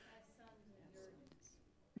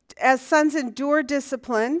 As sons endure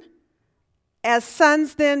discipline. As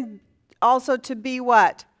sons then also to be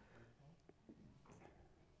what?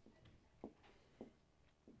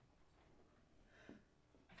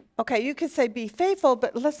 Okay, you could say be faithful,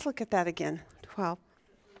 but let's look at that again. 12.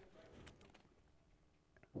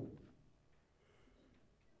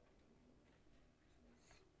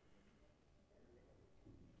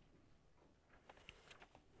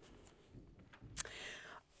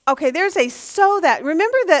 Okay, there's a so that.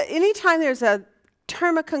 Remember that anytime there's a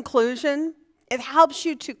term of conclusion, it helps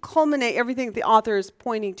you to culminate everything the author is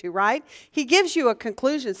pointing to, right? He gives you a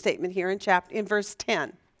conclusion statement here in verse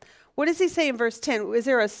 10. What does he say in verse 10? Is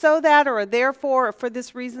there a so that or a therefore or for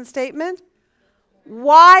this reason statement?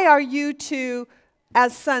 Why are you to,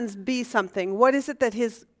 as sons, be something? What is it that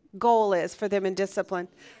his goal is for them in discipline?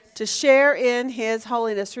 To share in his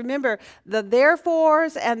holiness. Remember, the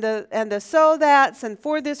therefores and the so that's and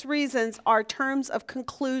for this reasons are terms of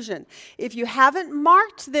conclusion. If you haven't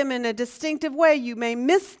marked them in a distinctive way, you may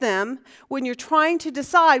miss them when you're trying to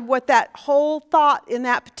decide what that whole thought in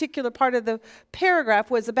that particular part of the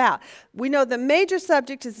paragraph was about. We know the major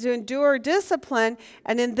subject is to endure discipline,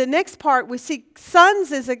 and in the next part we see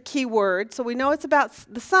sons is a key word, so we know it's about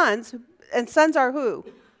the sons, and sons are who?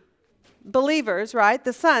 Believers, right?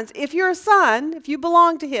 The sons. If you're a son, if you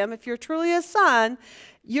belong to him, if you're truly a son,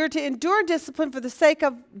 you're to endure discipline for the sake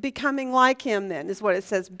of becoming like him, then, is what it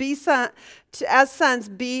says. As sons,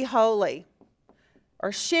 be holy.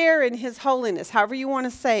 Or share in his holiness, however you want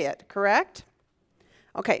to say it, correct?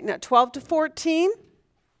 Okay, now 12 to 14.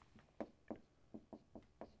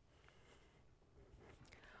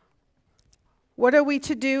 What are we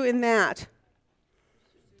to do in that?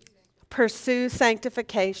 Pursue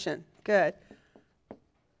sanctification. Good.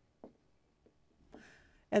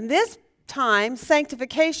 And this time,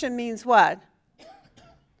 sanctification means what?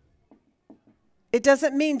 It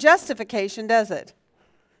doesn't mean justification, does it?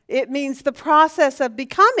 It means the process of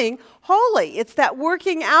becoming holy. It's that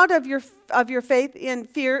working out of your faith in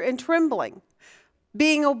fear and trembling.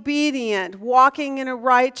 Being obedient, walking in a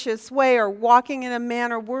righteous way, or walking in a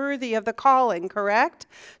manner worthy of the calling, correct?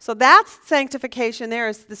 So that's sanctification there,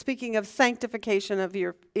 is the speaking of sanctification of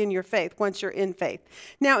in your faith, once you're in faith.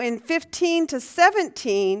 Now in 15 to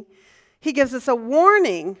 17, he gives us a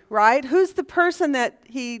warning, right? Who's the person that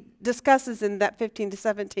he discusses in that 15 to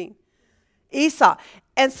 17? Esau.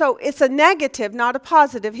 And so it's a negative, not a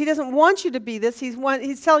positive. He doesn't want you to be this.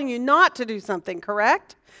 He's telling you not to do something,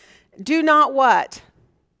 correct? Do not what?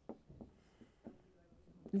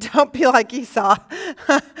 Don't be like Esau.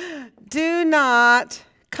 Do not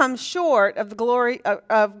come short of the glory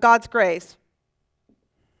of God's grace.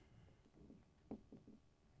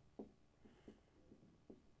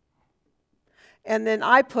 And then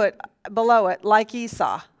I put below it, like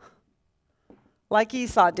Esau. Like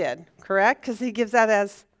Esau did, correct? Because he gives that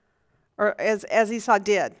as Esau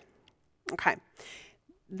did. Okay.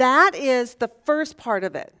 That is the first part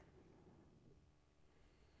of it.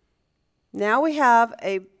 Now we have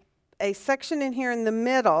a section in here in the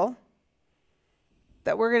middle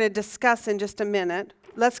that we're going to discuss in just a minute.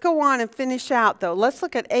 Let's go on and finish out, though. Let's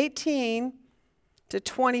look at 18 to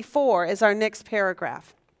 24 as our next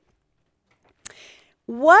paragraph.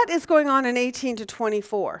 What is going on in 18 to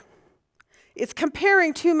 24? It's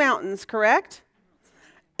comparing two mountains, correct?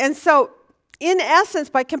 And so, in essence,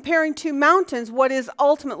 by comparing two mountains, what is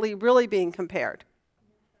ultimately really being compared?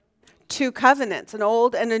 Two covenants, an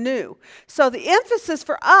old and a new. So the emphasis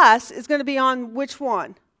for us is going to be on which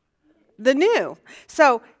one? The new.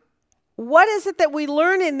 So what is it that we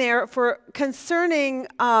learn in there for concerning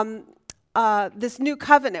this new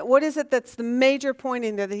covenant? What is it that's the major point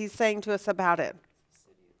in there that he's saying to us about it?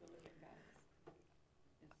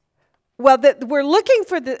 Well, we're looking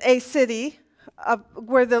for a city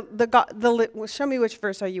where show me which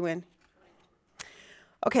verse are you in.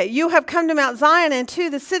 Okay, you have come to Mount Zion and to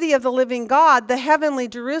the city of the living God, the heavenly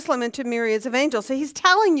Jerusalem, and to myriads of angels. So he's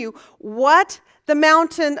telling you what the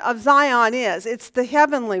mountain of Zion is. It's the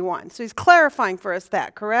heavenly one. So he's clarifying for us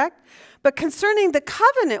that, correct? But concerning the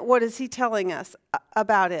covenant, what is he telling us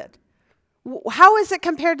about it? How is it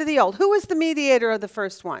compared to the old? Who is the mediator of the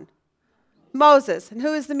first one? Moses. And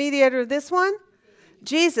who is the mediator of this one?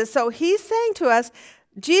 Jesus. So he's saying to us,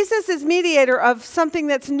 Jesus is mediator of something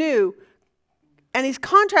that's new. And he's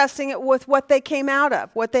contrasting it with what they came out of,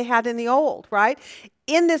 what they had in the old, right?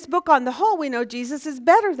 In this book on the whole, we know Jesus is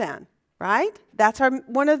better than, right? That's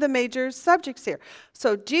one of the major subjects here.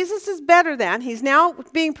 So Jesus is better than. He's now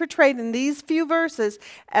being portrayed in these few verses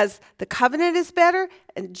as the covenant is better,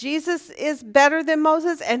 and Jesus is better than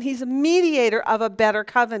Moses, and he's a mediator of a better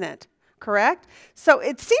covenant, correct? So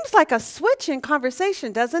it seems like a switch in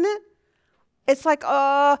conversation, doesn't it? It's like,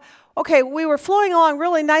 okay, we were flowing along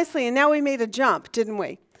really nicely, and now we made a jump, didn't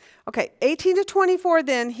we? Okay, 18 to 24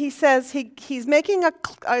 then, he says he's making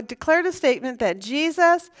a declarative statement that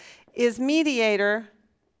Jesus is mediator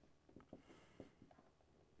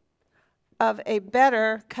of a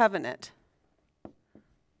better covenant.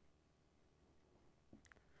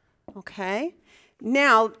 Okay,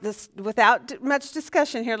 now, without much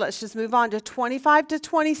discussion here, let's just move on to 25 to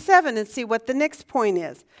 27 and see what the next point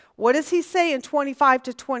is. What does he say in 25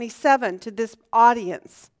 to 27 to this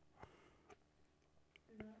audience?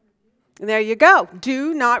 And there you go.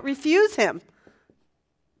 Do not refuse him.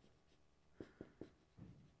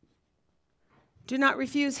 Do not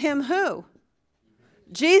refuse him who?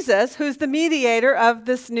 Jesus, who's the mediator of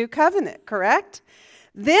this new covenant, correct?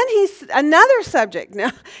 Then he's another subject.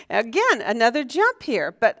 Now, again, another jump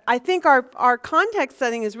here, but I think our context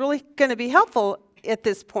setting is really going to be helpful at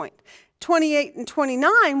this point. 28 and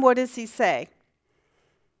 29, what does he say?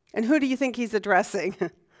 And who do you think he's addressing?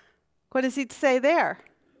 What does he say there?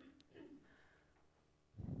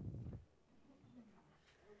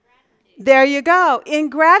 There you go. In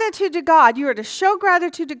gratitude to God, you are to show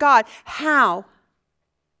gratitude to God. How?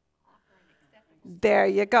 There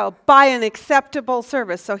you go. By an acceptable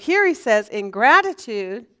service. So here he says, in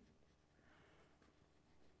gratitude,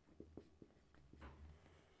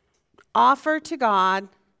 offer to God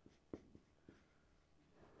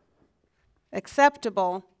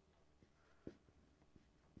acceptable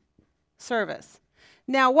service.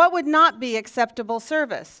 Now, what would not be acceptable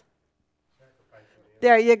service?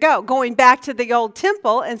 There you go. Going back to the old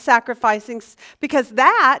temple and sacrificing, because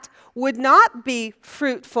that would not be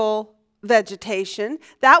fruitful vegetation.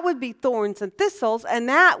 That would be thorns and thistles, and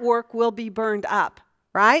that work will be burned up,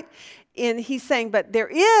 right? And he's saying, but there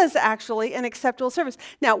is actually an acceptable service.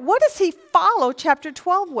 Now, what does he follow chapter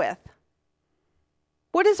 12 with?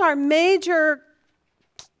 What is our major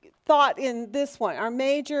thought in this one, our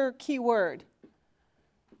major key word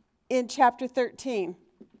in chapter 13?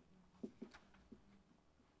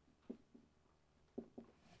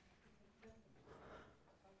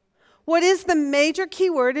 What is the major key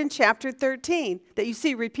word in chapter 13 that you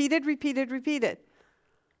see repeated, repeated, repeated?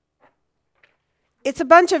 It's a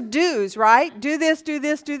bunch of do's, right? Do this, do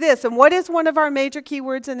this, do this. And what is one of our major key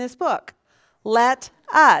words in this book? Let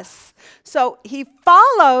us. So he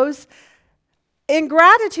follows, in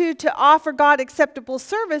gratitude to offer God acceptable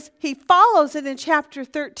service, he follows it in chapter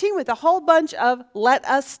 13 with a whole bunch of let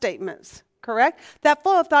us statements. Correct? That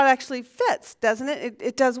flow of thought actually fits, doesn't it?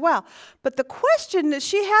 It does well. But the question that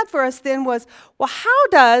she had for us then was, well, how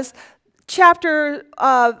does chapter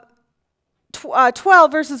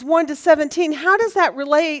 12, verses 1 to 17, how does that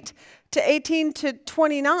relate to 18 to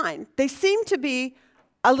 29? They seem to be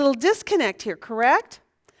a little disconnect here, correct?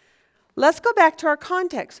 Let's go back to our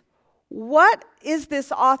context. What is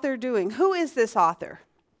this author doing? Who is this author?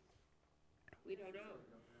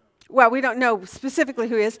 Well, we don't know specifically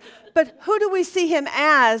who he is, but who do we see him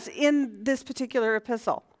as in this particular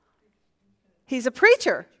epistle? He's a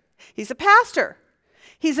preacher. He's a pastor.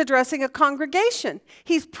 He's addressing a congregation.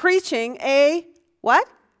 He's preaching a what?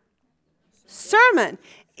 Sermon.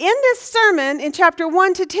 In this sermon, in chapter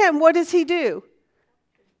 1 to 10, what does he do?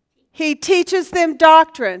 He teaches them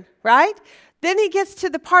doctrine, right? Then he gets to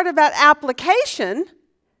the part about application,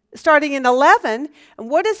 starting in 11, and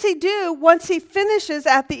what does he do once he finishes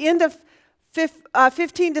at the end of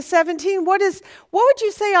 15 to 17? What would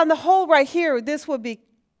you say on the whole right here, this would be,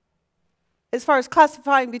 as far as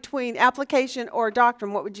classifying between application or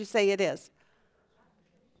doctrine, what would you say it is?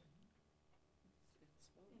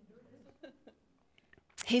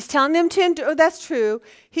 He's telling them to endure, that's true.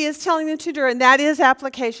 He is telling them to endure, and that is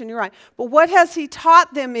application, you're right. But what has he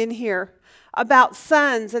taught them in here? About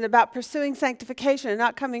sons and about pursuing sanctification and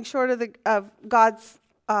not coming short of God's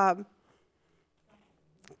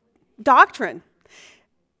doctrine.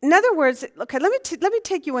 In other words, okay, let me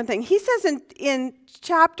take you one thing. He says in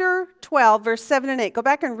chapter 12, verse 7 and 8, go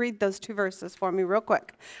back and read those two verses for me real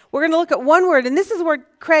quick. We're going to look at one word, and this is where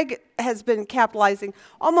Craig has been capitalizing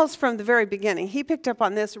almost from the very beginning. He picked up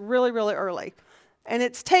on this really, really early. And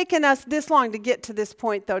it's taken us this long to get to this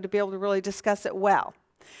point, though, to be able to really discuss it well.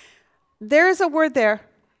 There is a word there.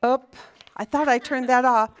 Oh, I thought I turned that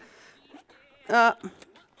off. Well,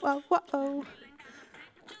 whoa.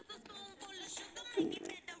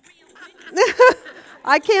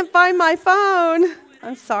 I can't find my phone.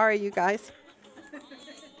 I'm sorry, you guys.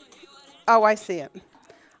 Oh, I see it.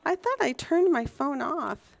 I thought I turned my phone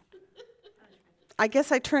off. I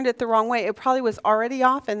guess I turned it the wrong way. It probably was already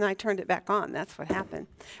off, and I turned it back on. That's what happened.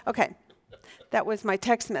 Okay. That was my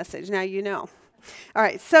text message. Now you know. All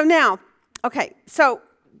right, so now, okay, so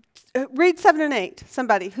read 7 and 8.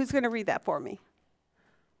 Somebody, who's going to read that for me?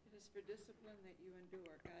 It is for discipline that you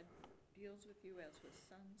endure. God deals with you as with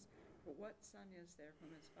sons. For what son is there whom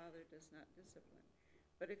his father does not discipline?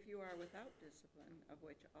 But if you are without discipline, of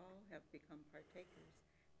which all have become partakers,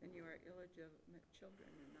 then you are illegitimate children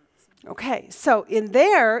and not sons. Okay, so in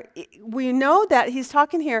there, we know that he's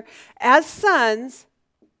talking here as sons.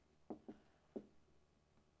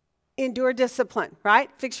 Endure discipline, right?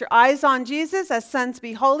 Fix your eyes on Jesus. As sons,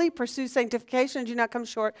 be holy. Pursue sanctification. And do not come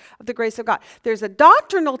short of the grace of God. There's a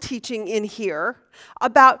doctrinal teaching in here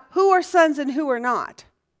about who are sons and who are not.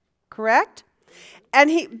 Correct?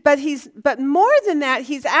 And but more than that,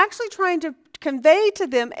 he's actually trying to convey to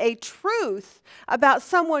them a truth about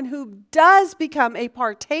someone who does become a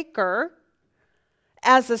partaker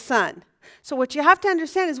as a son. So what you have to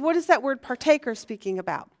understand is, what is that word partaker speaking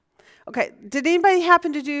about? Okay, did anybody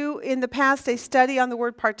happen to do in the past a study on the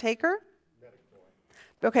word partaker?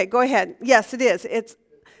 Okay, go ahead. Yes, it is. It's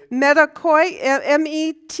metachos,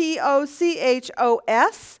 M-E-T-O-C-H-O-S.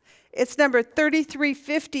 It's number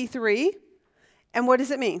 3353. And what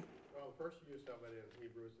does it mean? Well, the first use of it in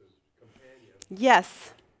Hebrews is companion.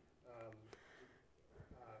 Yes.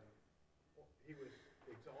 He was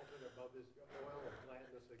exalted above his oil of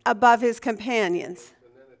gladness. Above his companions.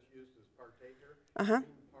 And then it's used as partaker, Uh-huh.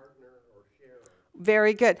 partner, or sharer.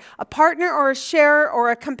 Very good. A partner or a sharer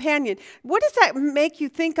or a companion. What does that make you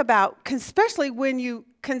think about, especially when you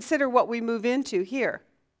consider what we move into here?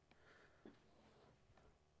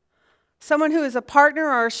 Someone who is a partner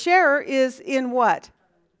or a sharer is in what?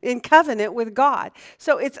 In covenant with God.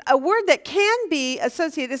 So it's a word that can be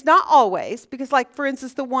associated. It's not always, because like, for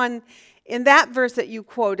instance, the one in that verse that you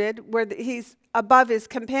quoted, where he's above his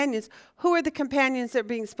companions. Who are the companions that are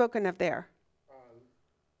being spoken of there?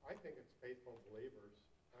 I think it's faithful believers.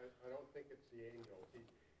 I don't think it's the angels.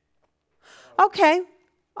 Okay.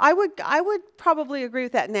 I would probably agree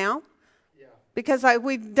with that now. Yeah. Because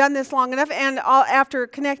we've done this long enough, and after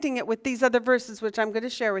connecting it with these other verses, which I'm going to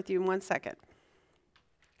share with you in 1 second.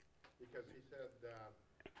 Because he said,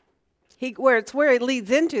 Where he leads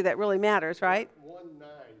into that really matters, right? 1:9,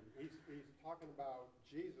 he's talking about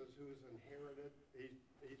Jesus, who's inherited,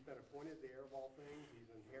 he's been appointed the heir of all things, he's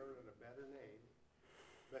inherited a better name,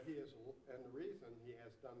 but and the reason he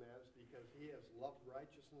has done that is because he has loved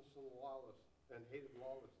righteousness and hated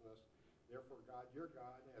lawlessness. Therefore, God, your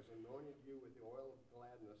God, has anointed you with the oil of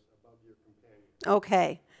gladness above your companions.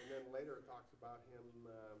 Okay. And then later it talks about him,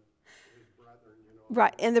 his brethren,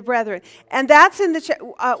 Right, and the brethren. And that's in the,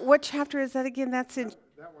 what chapter is that again? That's in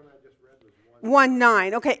That one I just read was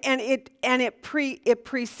 1:9. Okay, and it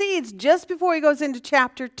precedes just before he goes into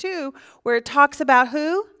chapter 2, where it talks about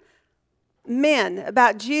who? Men,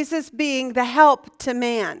 about Jesus being the help to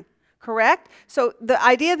man. Correct? So the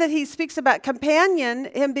idea that he speaks about companion,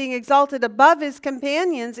 him being exalted above his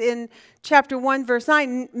companions in chapter 1, verse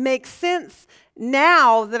 9, makes sense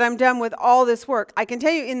now that I'm done with all this work. I can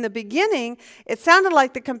tell you in the beginning, it sounded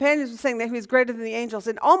like the companions were saying that he was greater than the angels.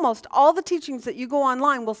 And almost all the teachings that you go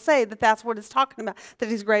online will say that that's what it's talking about, that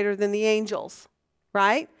he's greater than the angels.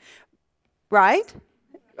 Right? Right?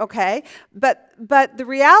 Okay, but the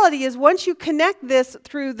reality is, once you connect this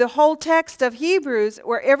through the whole text of Hebrews,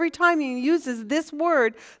 where every time he uses this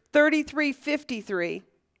word 3353,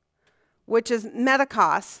 which is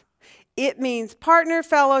metachos, it means partner,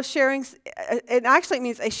 fellow, sharing. It actually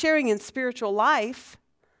means a sharing in spiritual life,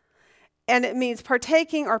 and it means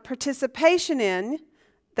partaking or participation in.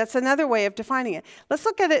 That's another way of defining it. Let's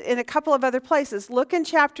look at it in a couple of other places. Look in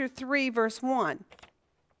chapter 3, verse 1.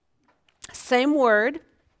 Same word.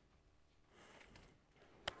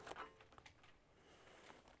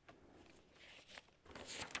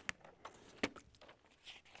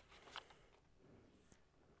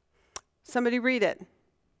 Somebody read it.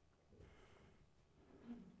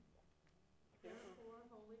 Therefore,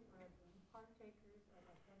 holy brethren, partakers of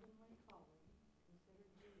a heavenly calling, consider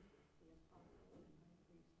Jesus the apostle and high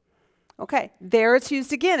priest. Okay, there it's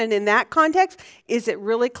used again. And in that context, is it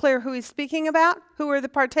really clear who he's speaking about? Who are the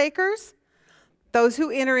partakers? Those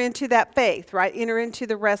who enter into that faith, right? Enter into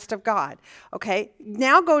the rest of God. Okay,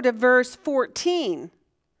 now go to verse 14.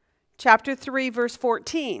 Chapter 3, verse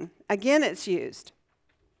 14. Again, it's used.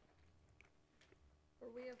 For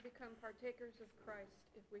we have become partakers of Christ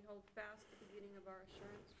if we hold fast the beginning of our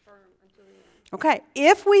assurance firm until the end. Okay,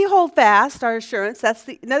 if we hold fast our assurance,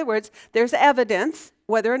 in other words, there's evidence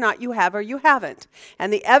whether or not you have or you haven't.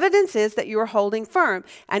 And the evidence is that you are holding firm.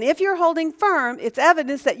 And if you're holding firm, it's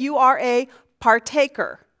evidence that you are a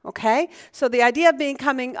partaker. Okay? So the idea of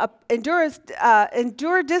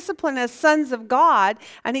endure discipline as sons of God,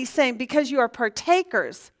 and he's saying because you are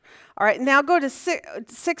partakers. All right, now go to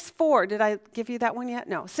 6:4. Did I give you that one yet?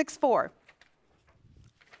 No, 6:4.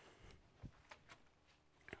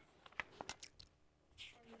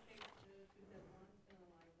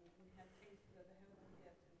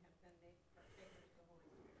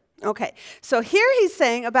 Okay, so here he's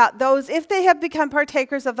saying about those if they have become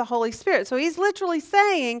partakers of the Holy Spirit. So he's literally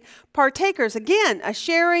saying partakers, again, a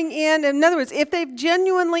sharing in other words, if they've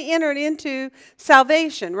genuinely entered into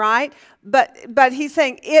salvation, right? But he's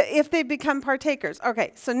saying if they become partakers.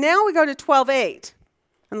 Okay, so now we go to 12:8,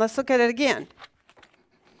 and let's look at it again.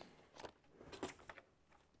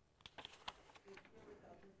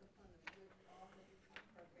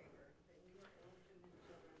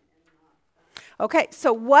 Okay,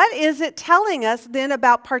 so what is it telling us then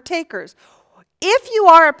about partakers? If you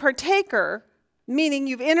are a partaker, meaning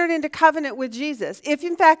you've entered into covenant with Jesus. If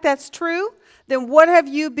in fact that's true, then what have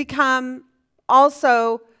you become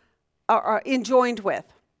also enjoined with?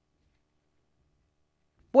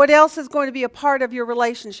 What else is going to be a part of your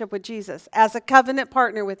relationship with Jesus as a covenant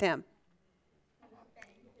partner with him?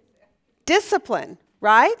 Discipline,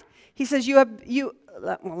 right? He says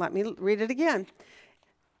let me read it again.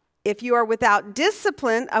 If you are without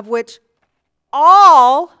discipline, of which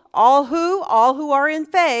all who are in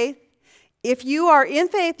faith, if you are in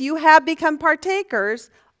faith, you have become partakers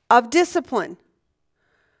of discipline.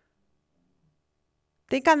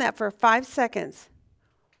 Think on that for 5 seconds.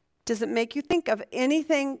 Does it make you think of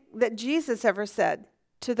anything that Jesus ever said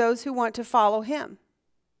to those who want to follow him?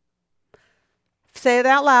 Say it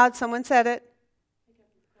out loud. Someone said it.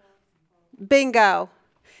 Bingo.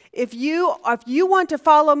 If you want to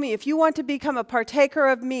follow me, if you want to become a partaker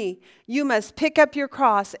of me, you must pick up your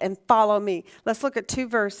cross and follow me. Let's look at 2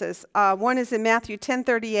 verses. One is in Matthew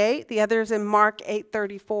 10:38. The other is in Mark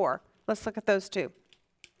 8:34. Let's look at those two.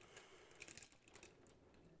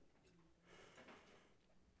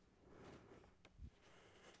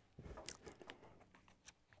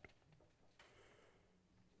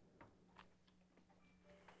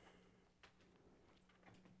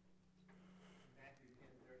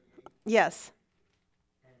 Yes.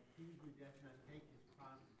 And he who does not take his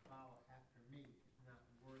cross and follow after me is not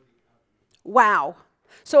worthy of me. Wow.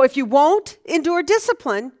 So if you won't endure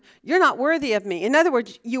discipline, you're not worthy of me. In other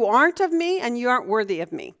words, you aren't of me and you aren't worthy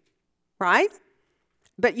of me. Right?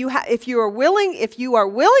 But if you are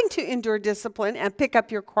willing to endure discipline and pick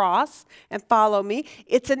up your cross and follow me,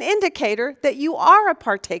 it's an indicator that you are a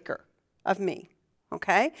partaker of me.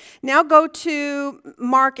 Okay? Now go to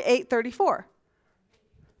Mark 8:34.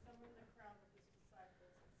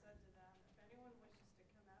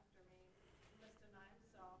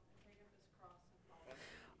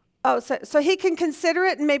 Oh, so he can consider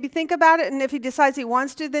it and maybe think about it, and if he decides he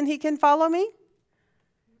wants to, then he can follow me?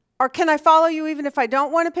 Or can I follow you even if I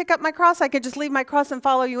don't want to pick up my cross? I could just leave my cross and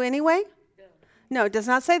follow you anyway? No, it does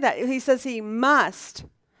not say that. He says he must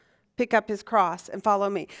pick up his cross and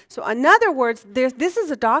follow me. So in other words, this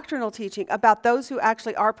is a doctrinal teaching about those who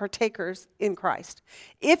actually are partakers in Christ.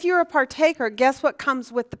 If you're a partaker, guess what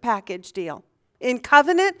comes with the package deal? In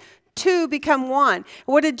covenant, 2 become 1.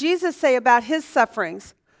 What did Jesus say about his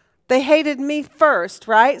sufferings? They hated me first,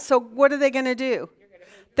 right? So what are they going to do?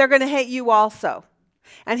 They're going to hate you also.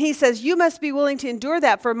 And he says, you must be willing to endure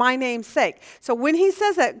that for my name's sake. So when he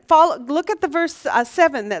says that, look at the verse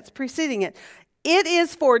 7 that's preceding it. It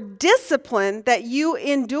is for discipline that you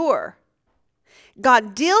endure.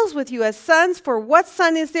 God deals with you as sons, for what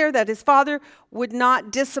son is there that his father would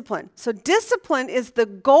not discipline? So discipline is the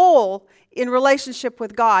goal in relationship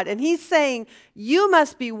with God. And he's saying, you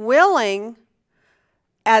must be willing,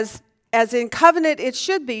 as in covenant it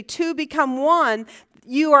should be, to become one.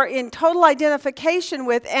 You are in total identification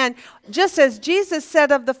with, and just as Jesus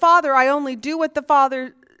said of the Father, I only do what the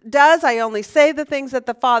Father does. I only say the things that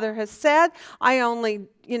the Father has said. I'm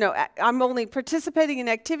only participating in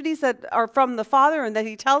activities that are from the Father and that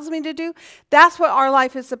he tells me to do. That's what our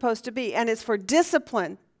life is supposed to be, and it's for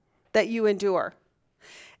discipline that you endure.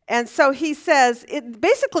 And so he says,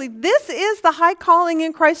 basically, this is the high calling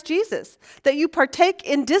in Christ Jesus, that you partake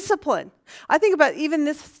in discipline. I think about even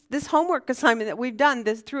this homework assignment that we've done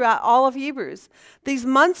throughout all of Hebrews. These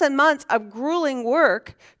months and months of grueling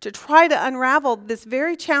work to try to unravel this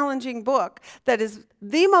very challenging book that is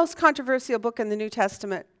the most controversial book in the New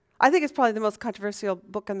Testament. I think it's probably the most controversial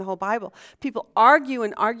book in the whole Bible. People argue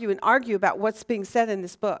and argue and argue about what's being said in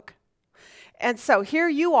this book. And so here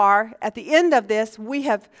you are at the end of this. We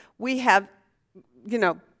have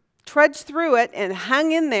trudged through it and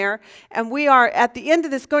hung in there, and we are at the end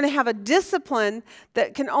of this going to have a discipline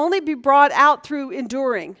that can only be brought out through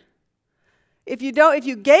enduring. If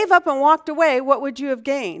you gave up and walked away, what would you have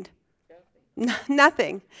gained?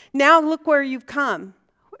 Nothing. Now look where you've come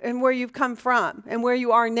and where you've come from and where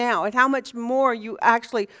you are now and how much more you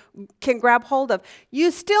actually can grab hold of.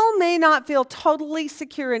 You still may not feel totally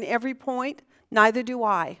secure in every point. Neither do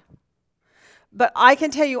I. But I can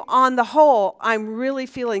tell you, on the whole, I'm really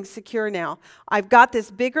feeling secure now. I've got this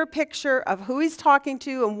bigger picture of who he's talking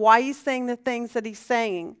to and why he's saying the things that he's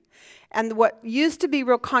saying. And what used to be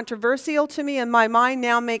real controversial to me in my mind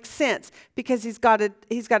now makes sense, because he's got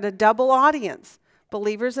a double audience,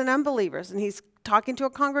 believers and unbelievers, and he's talking to a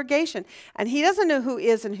congregation. And he doesn't know who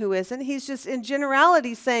is and who isn't. He's just in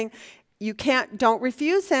generality saying, don't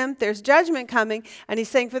refuse him. There's judgment coming. And he's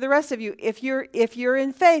saying for the rest of you, if you're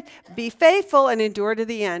in faith, be faithful and endure to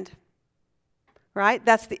the end. right?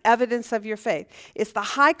 That's the evidence of your faith. It's the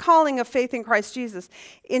high calling of faith in Christ Jesus.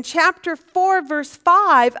 In chapter 4, verse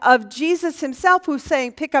 5 of Jesus himself, who's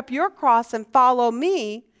saying, pick up your cross and follow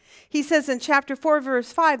me, he says in chapter 4,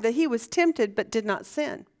 verse 5 that he was tempted but did not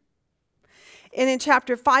sin. And in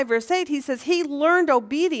chapter 5, verse 8, he says he learned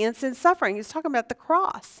obedience in suffering. He's talking about the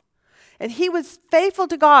cross. And he was faithful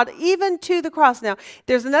to God even to the cross. Now,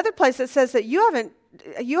 there's another place that says that you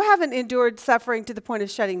haven't endured suffering to the point of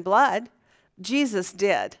shedding blood. Jesus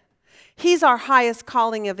did. He's our highest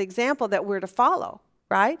calling of example that we're to follow,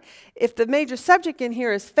 right? If the major subject in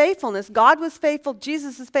here is faithfulness, God was faithful,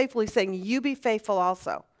 Jesus is faithful. He's saying, you be faithful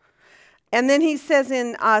also. And then he says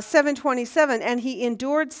in 7:27, and he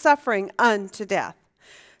endured suffering unto death.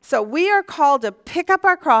 So we are called to pick up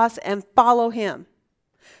our cross and follow him.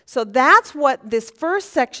 So that's what this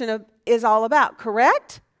first section is all about,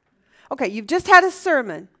 correct? Okay, you've just had a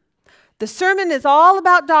sermon. The sermon is all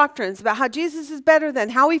about doctrines, about how Jesus is better than,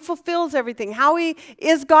 how he fulfills everything, how he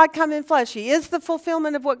is God come in flesh. He is the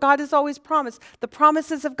fulfillment of what God has always promised, the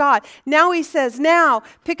promises of God. Now he says, now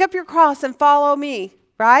pick up your cross and follow me,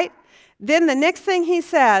 right? Then the next thing he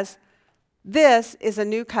says, this is a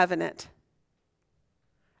new covenant.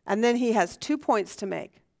 And then he has 2 points to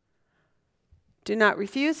make. Do not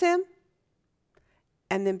refuse him,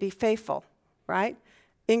 and then be faithful, right?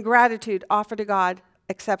 In gratitude, offer to God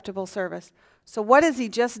acceptable service. So what has he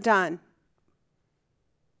just done?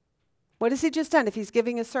 What has he just done if he's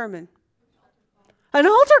giving a sermon? An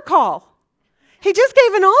altar call. He just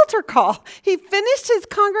gave an altar call. He finished his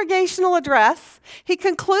congregational address. He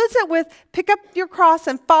concludes it with, pick up your cross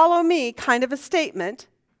and follow me, kind of a statement,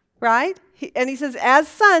 right? And he says, as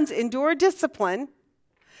sons, endure discipline.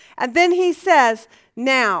 And then he says,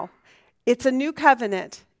 now, it's a new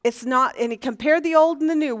covenant. It's not, and he compared the old and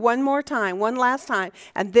the new one last time.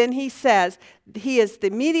 And then he says, he is the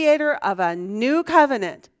mediator of a new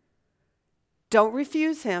covenant. Don't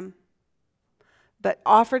refuse him, but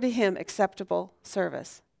offer to him acceptable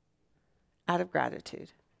service out of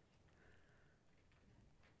gratitude.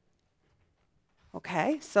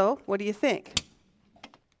 Okay, so what do you think?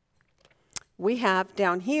 We have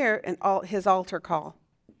down here his altar call.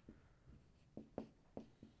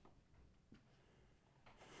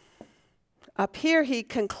 Up here, he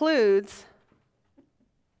concludes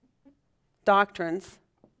doctrines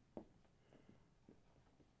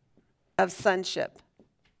of sonship.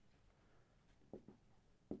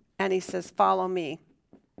 And he says, follow me,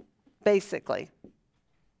 basically.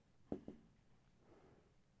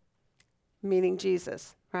 Meaning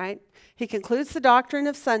Jesus, right? He concludes the doctrine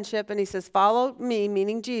of sonship and he says, follow me,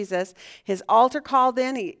 meaning Jesus. His altar call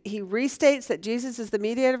then, he restates that Jesus is the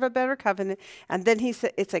mediator of a better covenant. And then he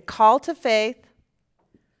said it's a call to faith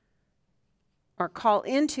or call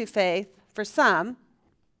into faith for some,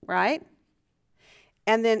 right?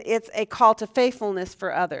 And then it's a call to faithfulness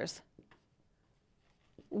for others.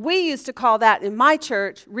 We used to call that in my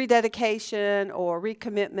church rededication or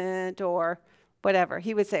recommitment or whatever.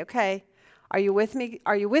 He would say, okay, are you with me?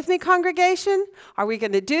 Are you with me, congregation? Are we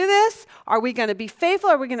going to do this? Are we going to be faithful?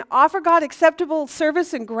 Are we going to offer God acceptable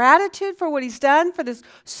service and gratitude for what he's done for this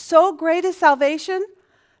so great a salvation?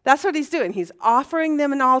 That's what he's doing. He's offering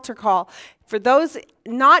them an altar call. For those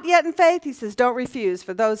not yet in faith, he says, don't refuse.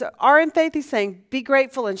 For those that are in faith, he's saying, be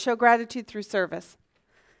grateful and show gratitude through service.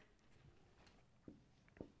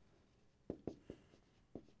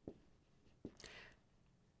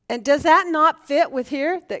 And does that not fit with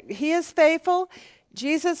here? That he is faithful,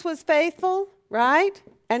 Jesus was faithful, right?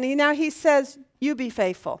 And now he says, you be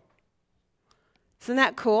faithful. Isn't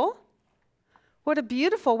that cool? What a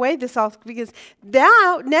beautiful way this all begins.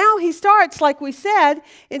 Now he starts, like we said,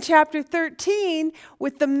 in chapter 13,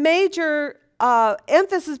 with the major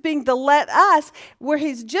emphasis being the let us, where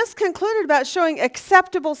he's just concluded about showing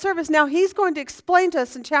acceptable service. Now he's going to explain to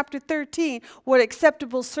us in chapter 13 what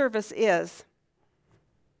acceptable service is.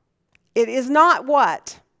 It is not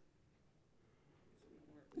what?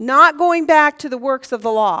 Not going back to the works of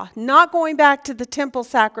the law, not going back to the temple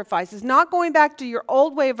sacrifices, not going back to your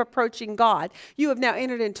old way of approaching God. You have now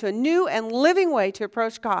entered into a new and living way to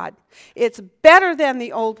approach God. It's better than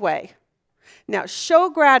the old way. Now, show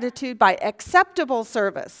gratitude by acceptable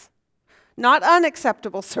service, not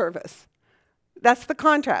unacceptable service. That's the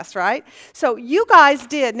contrast, right? So you guys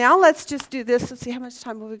did. Now let's just do this. Let's see how much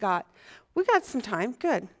time have we got. We got some time.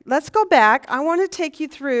 Good. Let's go back. I want to take you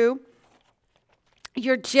through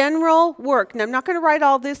your general work. Now, I'm not going to write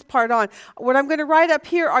all this part on. What I'm going to write up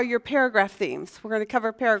here are your paragraph themes. We're going to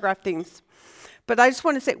cover paragraph themes. But I just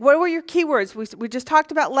want to say, what were your keywords? We just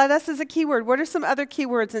talked about let us as a keyword. What are some other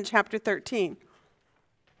keywords in chapter 13?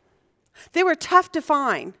 They were tough to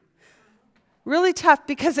find. Really tough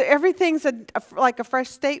because everything's like a fresh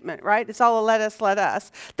statement, right? It's all a let us, let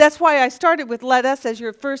us. That's why I started with let us as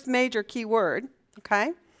your first major key word,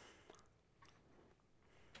 okay?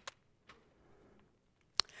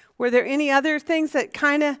 Were there any other things that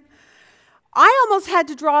kind of, I almost had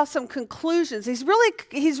to draw some conclusions. He's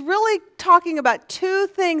really talking about two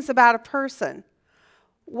things about a person.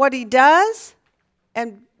 What he does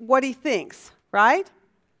and what he thinks, right?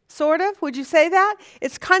 Sort of, would you say that?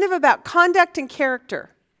 It's kind of about conduct and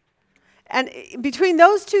character. And between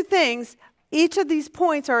those two things, each of these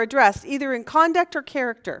points are addressed, either in conduct or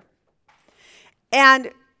character.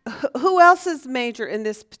 And who else is major in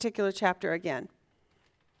this particular chapter again?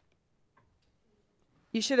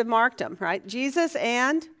 You should have marked them, right? Jesus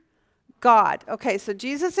and God. Okay, so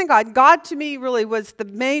Jesus and God. God to me really was the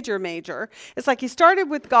major. It's like he started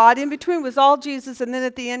with God, in between was all Jesus, and then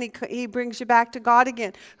at the end he brings you back to God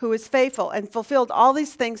again, who is faithful and fulfilled all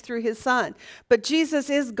these things through his Son. But Jesus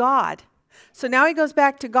is God. So now he goes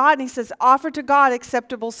back to God and he says, offer to God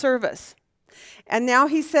acceptable service. And now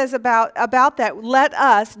he says about that, let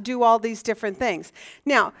us do all these different things.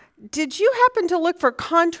 Now, did you happen to look for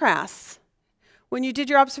contrasts when you did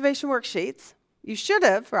your observation worksheets? You should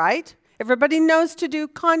have, right? Everybody knows to do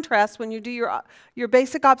contrasts when you do your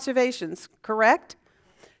basic observations, correct?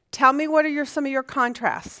 Tell me, what are some of your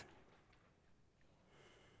contrasts?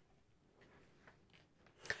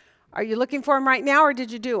 Are you looking for them right now, or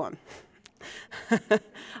did you do them?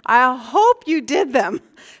 I hope you did them.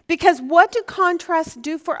 Because what do contrasts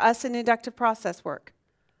do for us in inductive process work?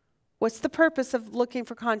 What's the purpose of looking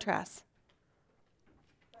for contrasts?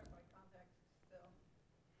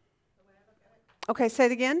 Okay, say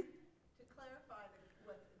it again.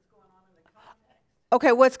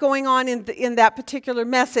 Okay, what's going on in that particular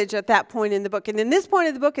message at that point in the book. And in this point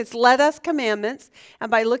of the book, it's let us commandments. And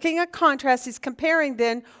by looking at contrast, he's comparing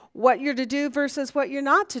then what you're to do versus what you're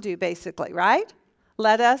not to do, basically, right?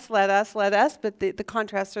 Let us, but the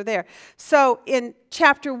contrasts are there. So in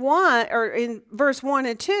chapter 1, or in verse 1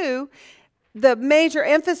 and 2, the major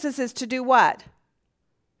emphasis is to do what?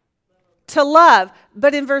 To love.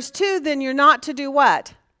 But in verse 2, then you're not to do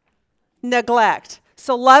what? Neglect.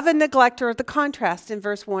 So love and neglect are the contrast in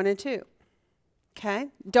verse 1 and 2. Okay?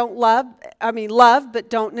 Love, but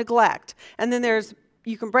don't neglect. And then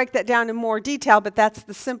you can break that down in more detail, but that's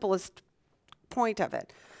the simplest point of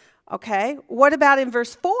it. Okay? What about in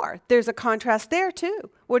verse 4? There's a contrast there too.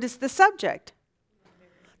 What is the subject?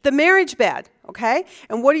 The marriage bed. Okay?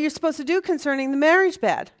 And what are you supposed to do concerning the marriage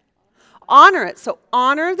bed? Honor it. So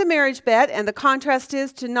honor the marriage bed, and the contrast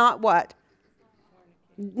is to not what?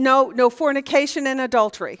 No fornication and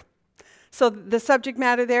adultery. So the subject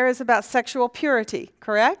matter there is about sexual purity,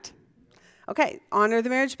 correct? Okay, honor the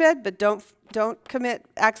marriage bed, but don't commit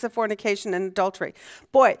acts of fornication and adultery.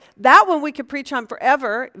 Boy, that one we could preach on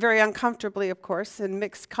forever, very uncomfortably, of course, in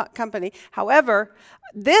mixed company. However,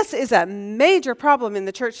 this is a major problem in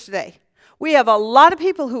the church today. We have a lot of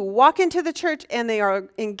people who walk into the church and they are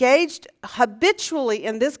engaged habitually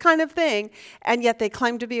in this kind of thing, and yet they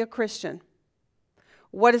claim to be a Christian.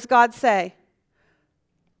 What does God say?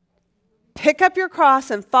 Pick up your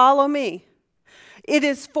cross and follow me. It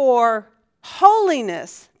is for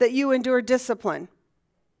holiness that you endure discipline.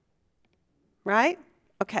 Right?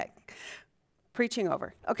 Okay. Preaching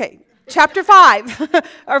over. Okay. Chapter 5,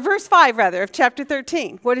 or verse 5 rather, of chapter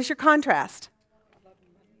 13. What is your contrast?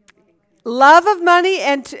 Love of money,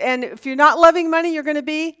 and if you're not loving money, you're going to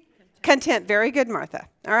be content. Very good, Martha.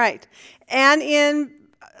 All right. And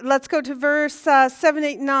let's go to verse 7,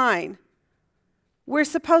 8, 9. We're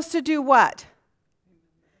supposed to do what?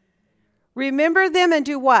 Remember them and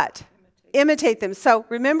do what? Imitate them. So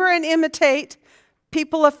remember and imitate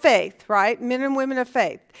people of faith, right? Men and women of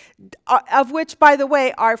faith. Of which, by the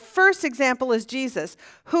way, our first example is Jesus,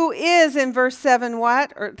 who is in verse 7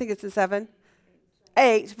 what? Or I think it's in 7.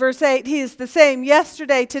 8. Verse 8, he is the same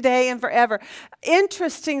yesterday, today, and forever.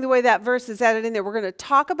 Interesting the way that verse is added in there. We're going to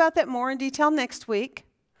talk about that more in detail next week.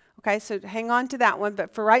 Okay, so hang on to that one.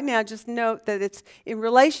 But for right now, just note that it's in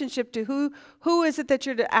relationship to who is it that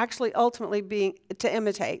you're to actually ultimately to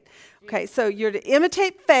imitate. Okay, so you're to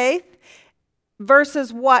imitate faith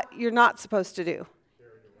versus what you're not supposed to do.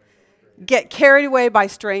 Get carried away by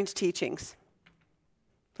strange teachings.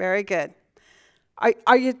 Very good.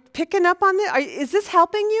 Are you picking up on this? Is this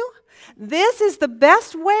helping you? This is the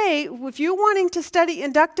best way, if you're wanting to study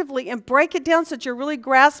inductively and break it down so that you're really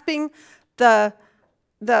grasping the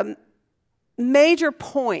major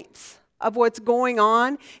points of what's going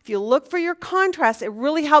on. If you look for your contrast, it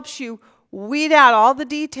really helps you weed out all the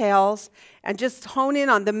details and just hone in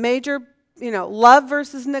on the major, love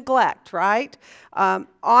versus neglect, right?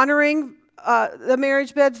 Honoring the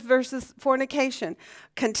marriage bed versus fornication,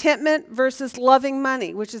 contentment versus loving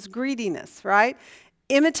money, which is greediness, right?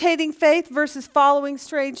 Imitating faith versus following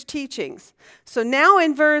strange teachings. So now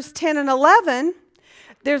in verse 10 and 11,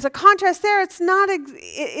 there's a contrast there. It's not.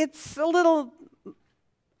 It's a little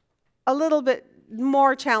bit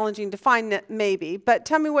more challenging to find it, maybe. But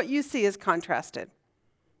tell me what you see as contrasted.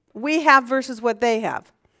 We have versus what they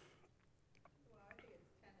have.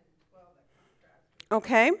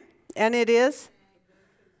 Okay, and it is?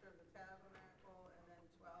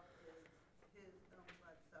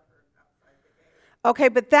 Okay,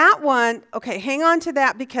 but that one, okay, hang on to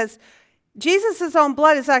that because Jesus' own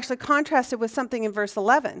blood is actually contrasted with something in verse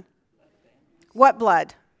 11. What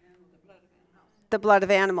blood? The blood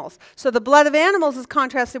of animals. So the blood of animals is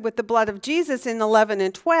contrasted with the blood of Jesus in 11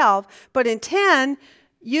 and 12, but in 10,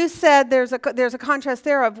 you said there's a contrast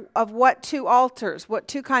there of what two altars, what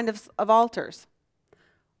two kinds of altars.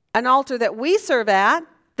 An altar that we serve at,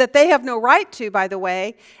 that they have no right to, by the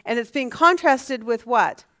way, and it's being contrasted with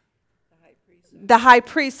what? The high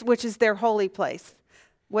priest, which is their holy place,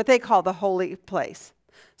 what they call the holy place.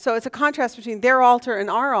 So it's a contrast between their altar and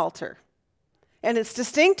our altar. And it's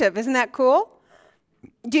distinctive. Isn't that cool?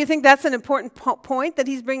 Do you think that's an important point that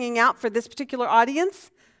he's bringing out for this particular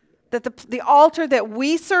audience? That the altar that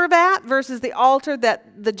we serve at versus the altar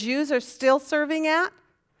that the Jews are still serving at?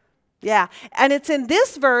 Yeah, and it's in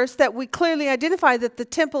this verse that we clearly identify that the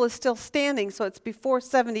temple is still standing, so it's before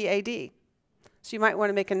 70 AD. So you might want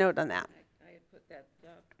to make a note on that. I had put that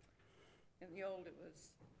up. In the old, it was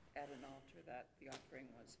at an altar that the offering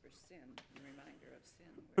was for sin, a reminder of sin.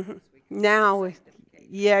 Whereas we can Now, sanctification.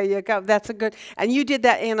 yeah, you go. That's a good, and you did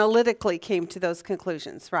that analytically, came to those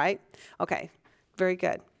conclusions, right? Okay, very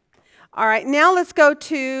good. All right, now let's go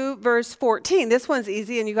to verse 14. This one's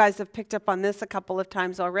easy, and you guys have picked up on this a couple of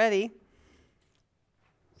times already.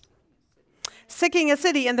 Seeking a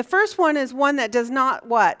city, and the first one is one that does not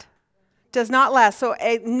what? Does not last. So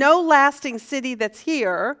a no lasting city that's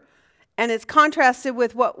here, and it's contrasted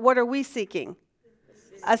with what are we seeking?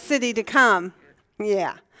 A city to come.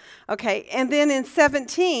 Yeah. Okay, and then in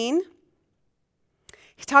 17,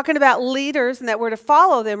 he's talking about leaders and that we're to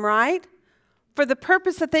follow them, right? For the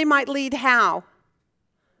purpose that they might lead how?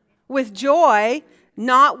 With joy,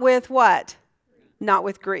 not with what? Not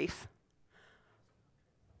with grief.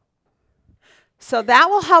 So that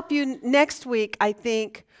will help you next week, I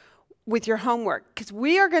think, with your homework. Because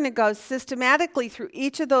we are going to go systematically through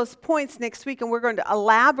each of those points next week, and we're going to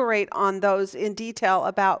elaborate on those in detail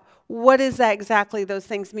about what is that exactly those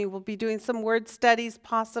things mean. We'll be doing some word studies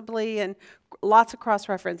possibly and lots of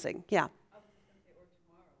cross-referencing. Yeah.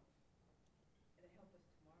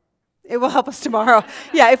 It will help us tomorrow.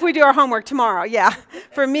 Yeah, if we do our homework tomorrow. Yeah.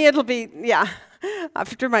 For me, it'll be, yeah.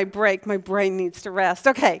 After my break, my brain needs to rest.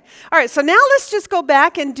 Okay. All right. So now let's just go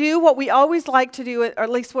back and do what we always like to do, or at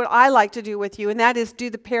least what I like to do with you, and that is do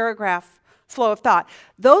the paragraph flow of thought.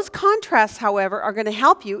 Those contrasts, however, are going to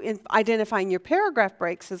help you in identifying your paragraph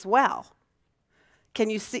breaks as well. Can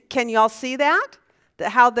you all see that?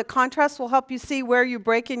 How the contrast will help you see where you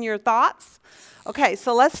break in your thoughts? Okay,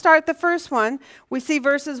 so let's start the first one. We see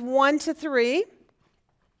verses 1 to 3.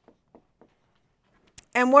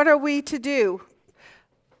 And what are we to do?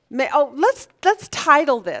 Let's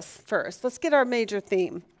title this first. Let's get our major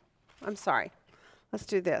theme. I'm sorry. Let's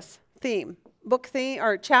do this. Theme. Book theme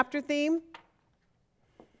or chapter theme.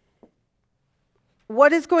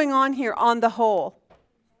 What is going on here on the whole?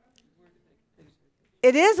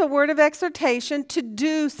 It is a word of exhortation to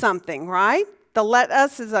do something, right? The let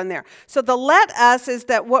us is on there. So the let us is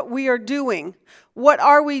that what we are doing. What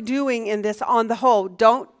are we doing in this on the whole?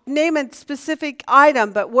 Don't name a specific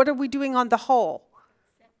item, but what are we doing on the whole?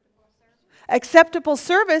 Acceptable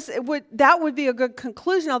service, that would be a good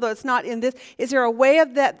conclusion, although it's not in this. Is there a way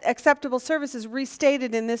of that acceptable service is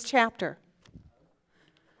restated in this chapter?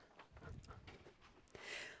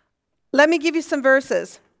 Let me give you some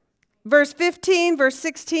verses. Verse 15, verse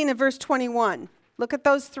 16, and verse 21. Look at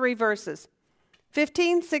those three verses.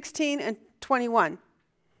 15, 16, and 21.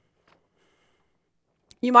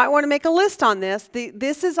 You might want to make a list on this.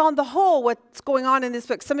 This is on the whole what's going on in this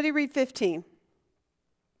book. Somebody read 15. Through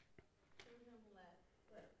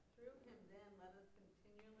him then let us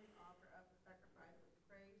continually offer up a sacrifice of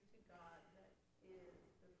praise to God that is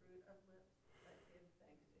the fruit of lips that give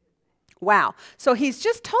thanks to his name. Wow. So he's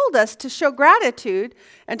just told us to show gratitude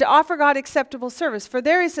and to offer God acceptable service. For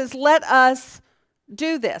there he says, let us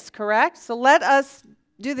do this, correct? So let us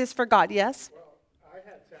do this for God, yes? Well, I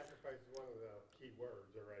had sacrifice as one of the key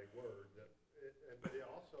words, or a word, but it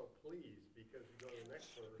also pleased, because you go to the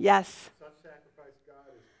next verse. Yes. Such sacrifice God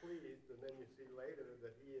is pleased, and then you see later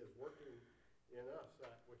that he is working in us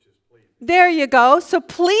that which is pleasing. There you go. So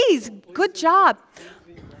please, good job.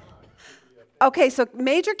 Okay, so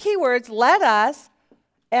major keywords, let us,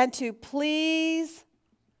 and to please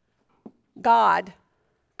God.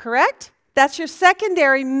 Correct? That's your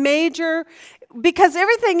secondary major, because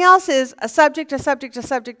everything else is a subject, a subject, a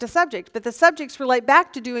subject, a subject. But the subjects relate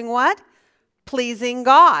back to doing what? Pleasing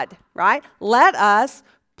God, right? Let us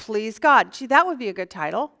please God. Gee, that would be a good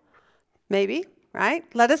title. Maybe, right?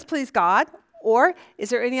 Let us please God. Or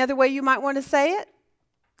is there any other way you might want to say it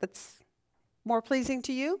that's more pleasing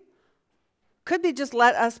to you? Could be just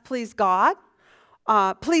let us please God.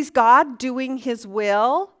 Please God, doing His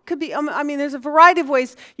will. Could be, there's a variety of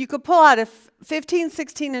ways you could pull out of 15,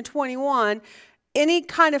 16, and 21 any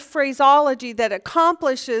kind of phraseology that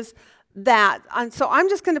accomplishes that. And so I'm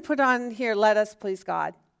just going to put on here, let us please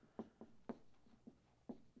God.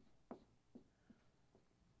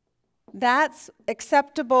 That's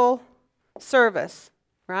acceptable service,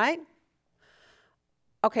 right?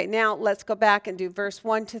 Okay, now let's go back and do verse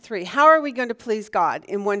 1 to 3. How are we going to please God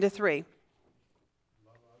in 1 to 3?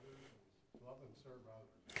 Love and serve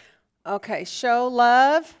others. Okay, show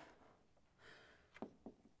love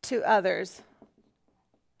to others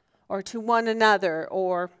or to one another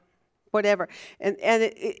or whatever.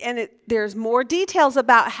 And there's more details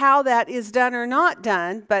about how that is done or not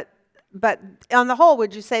done, but on the whole,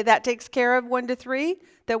 would you say that takes care of 1 to 3,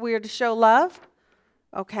 that we are to show love?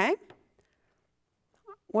 Okay.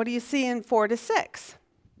 What do you see in 4 to 6?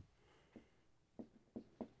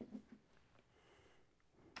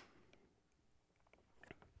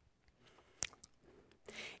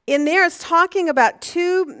 In there, it's talking about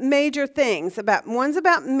two major things. One's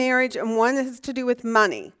about marriage and one has to do with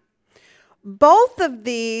money. Both of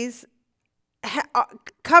these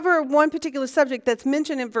cover one particular subject that's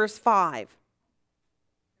mentioned in verse 5.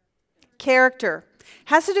 Character.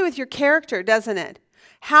 Has to do with your character, doesn't it?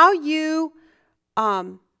 How you,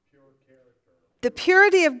 the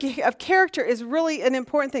purity of character is really an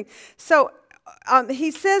important thing. So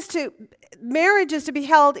he says marriage is to be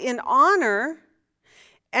held in honor,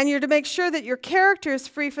 and you're to make sure that your character is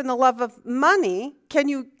free from the love of money. Can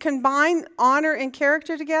you combine honor and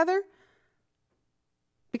character together?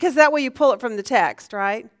 Because that way you pull it from the text,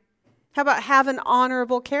 right? How about have an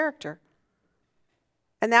honorable character?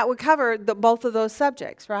 And that would cover both of those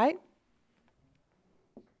subjects, right?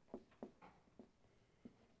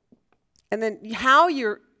 And then how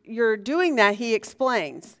you're doing that, he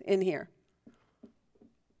explains in here.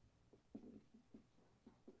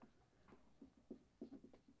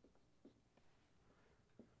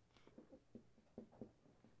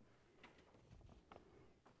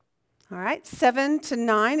 All right, 7 to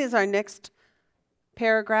 9 is our next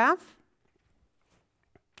paragraph.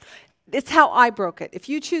 It's how I broke it. If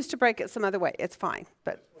you choose to break it some other way, it's fine.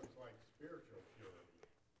 But This one's like spiritual purity,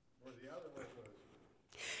 where the other one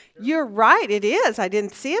was you're right, it is. I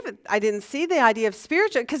didn't see it. I didn't see the idea of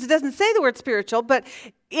spiritual because it doesn't say the word spiritual. But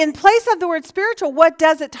in place of the word spiritual, what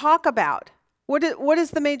does it talk about? What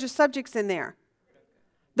is the major subjects in there?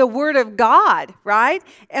 The Word of God, right?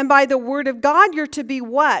 And by the Word of God, you're to be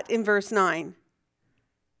what in verse 9?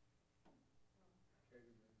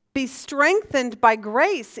 Be strengthened by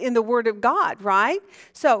grace in the Word of God, right?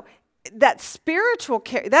 So that spiritual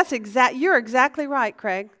care, you're exactly right,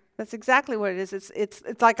 Craig. That's exactly what it is. It's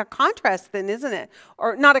like a contrast then, isn't it?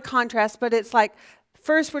 Or not a contrast, but it's like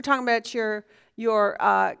first we're talking about your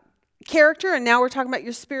character, and now we're talking about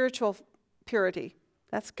your spiritual purity.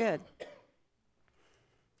 That's good.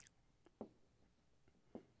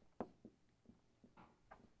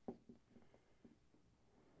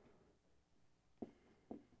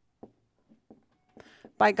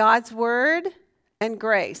 By God's word and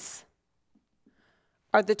grace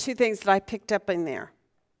are the two things that I picked up in there.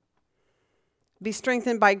 Be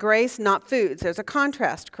strengthened by grace, not foods. There's a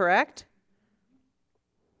contrast, correct?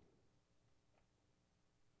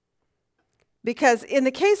 Because in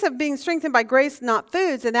the case of being strengthened by grace, not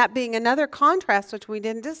foods, and that being another contrast, which we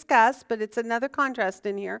didn't discuss, but it's another contrast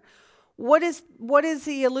in here, what is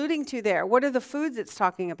he alluding to there? What are the foods it's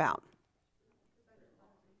talking about?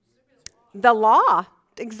 The law.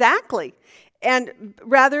 Exactly. And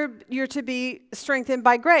rather, you're to be strengthened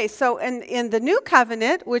by grace. So in the new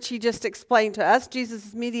covenant, which he just explained to us, Jesus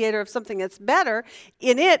is mediator of something that's better.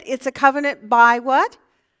 In it, it's a covenant by what?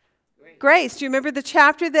 Grace. Do you remember the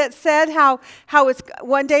chapter that said how it's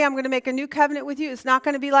one day I'm going to make a new covenant with you? It's not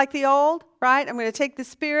going to be like the old, right? I'm going to take the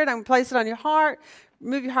Spirit, I'm going to place it on your heart,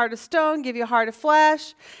 remove your heart of stone, give you a heart of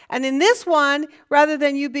flesh. And in this one, rather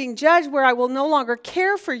than you being judged where I will no longer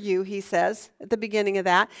care for you, he says at the beginning of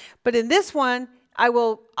that, but in this one, I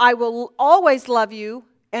will always love you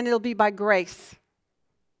and it'll be by grace.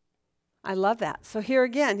 I love that. So here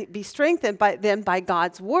again, be strengthened by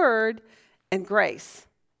God's word and grace.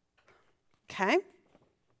 Okay?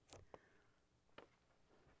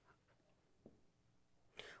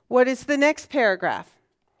 What is the next paragraph?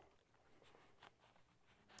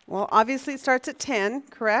 Well, obviously it starts at 10,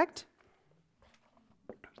 correct?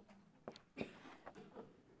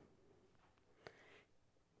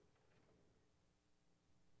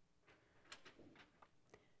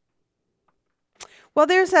 Well,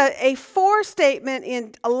 there's a for statement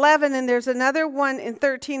in 11, and there's another one in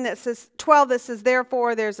 13 that says 12 that says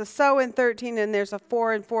therefore. There's a so in 13, and there's a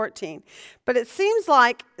for in 14. But it seems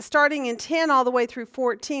like starting in 10 all the way through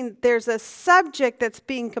 14, there's a subject that's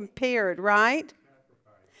being compared, right?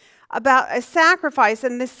 About a sacrifice,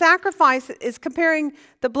 and the sacrifice is comparing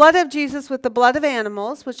the blood of Jesus with the blood of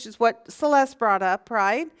animals, which is what Celeste brought up,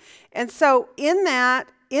 right? And so in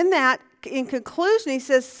conclusion, he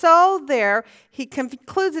says, so there, he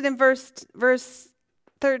concludes it in verse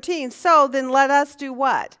 13. So then let us do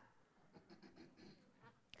what?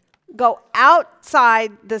 Go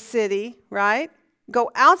outside the city, right? Go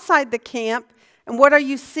outside the camp. And what are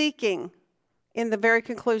you seeking in the very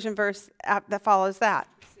conclusion verse that follows that?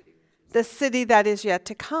 The city that is yet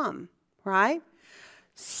to come, right?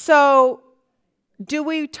 So do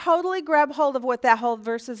we totally grab hold of what that whole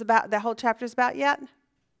verse is about, that whole chapter is about yet?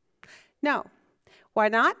 No. Why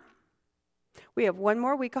not? We have one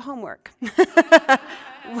more week of homework.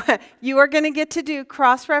 You are going to get to do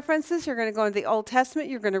cross references. You're going to go into the Old Testament.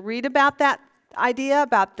 You're going to read about that idea,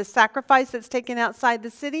 about the sacrifice that's taken outside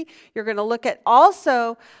the city. You're going to look at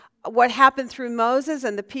also what happened through Moses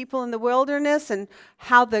and the people in the wilderness, and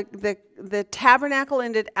how the tabernacle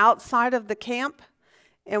ended outside of the camp,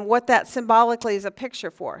 and what that symbolically is a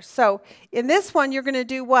picture for. So in this one, you're going to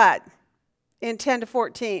do what? In 10 to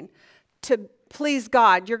 14. To please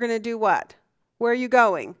God, you're going to do what? Where are you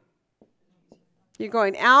going? You're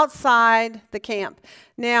going outside the camp.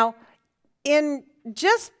 Now, in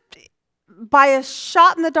just by a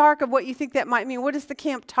shot in the dark of what you think that might mean, what is the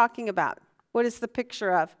camp talking about? What is the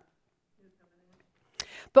picture of?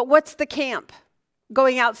 But what's the camp?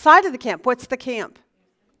 Going outside of the camp, what's the camp?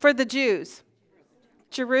 For the Jews.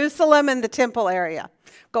 Jerusalem and the temple area.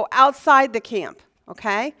 Go outside the camp,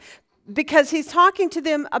 okay? Because he's talking to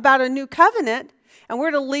them about a new covenant, and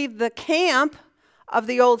we're to leave the camp of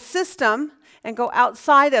the old system and go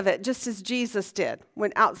outside of it, just as Jesus did,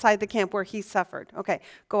 went outside the camp where he suffered. Okay,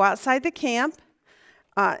 go outside the camp,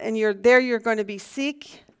 and you're going to be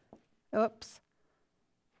seeking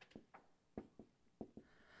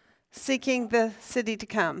the city to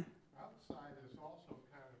come. Outside is also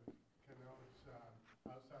kind of connotes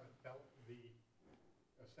outside of the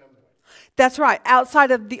assembly. That's right,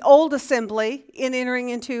 outside of the old assembly in entering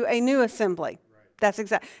into a new assembly. Right. That's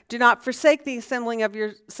exact. Do not forsake the assembling of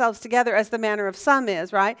yourselves together as the manner of some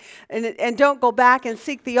is, right? And don't go back and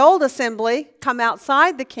seek the old assembly. Come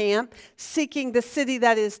outside the camp, seeking the city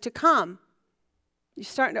that is to come.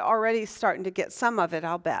 You're already starting to get some of it,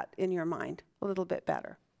 I'll bet, in your mind a little bit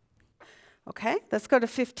better. Okay, let's go to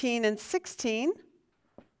 15 and 16.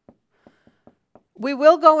 We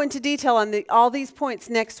will go into detail on all these points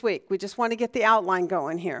next week. We just want to get the outline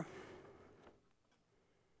going here.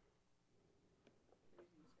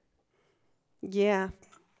 Yeah.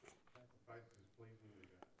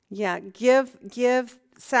 Yeah, give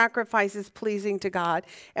sacrifices pleasing to God.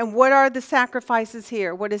 And what are the sacrifices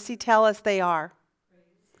here? What does he tell us they are?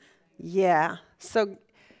 Yeah. So,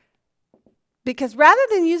 because rather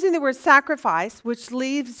than using the word sacrifice, which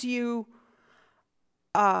leaves you,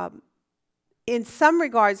 in some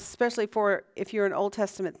regards, especially for if you're an Old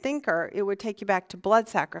Testament thinker, it would take you back to blood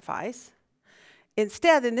sacrifice.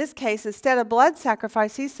 Instead, in this case, instead of blood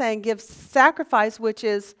sacrifice, he's saying give sacrifice, which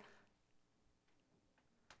is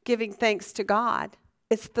giving thanks to God.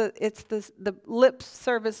 It's the lip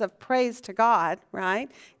service of praise to God,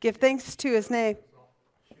 right? Give thanks to his name.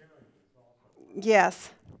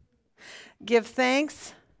 Yes. Give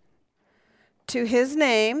thanks to his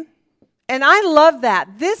name. And I love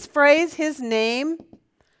that. This phrase, his name,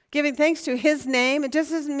 giving thanks to his name, it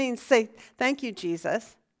just doesn't mean say, thank you,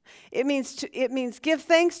 Jesus. It means give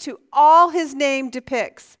thanks to all his name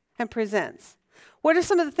depicts and presents. What are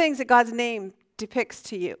some of the things that God's name depicts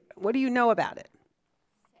to you? What do you know about it?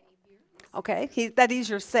 Savior. Okay, that he's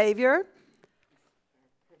your Savior.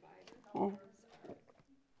 Oh.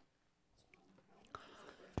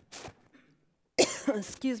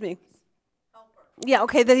 Excuse me. Helper. Yeah,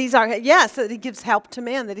 okay, that he's that he gives help to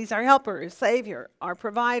man, that he's our helper, his Savior, our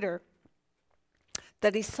provider,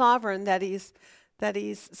 that he's sovereign, that he's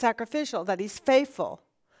sacrificial, that he's faithful.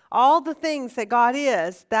 All the things that God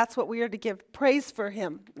is, that's what we are to give praise for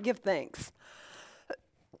him, give thanks.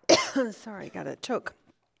 Sorry, got a choke.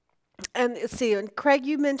 And let's see, and Craig,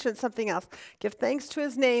 you mentioned something else. Give thanks to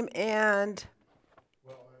his name and,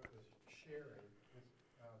 Well, it was sharing,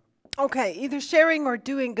 it's, okay, either sharing or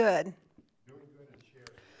doing good. doing good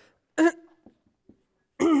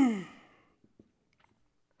and sharing.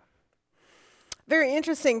 Very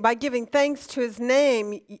interesting. By giving thanks to his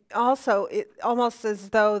name, also, it almost as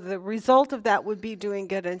though the result of that would be doing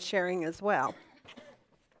good and sharing as well.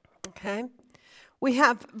 Okay? We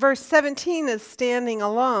have verse 17 is standing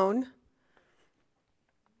alone.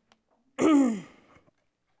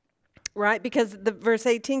 Right? Because the verse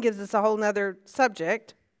 18 gives us a whole nother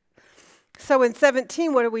subject. So in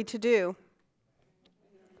 17, what are we to do?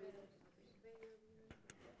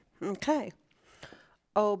 Okay.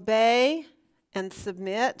 Obey and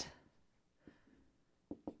submit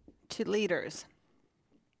to leaders.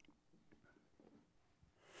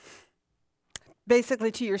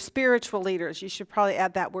 Basically, to your spiritual leaders. You should probably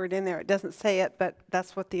add that word in there. It doesn't say it, but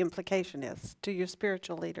that's what the implication is. To your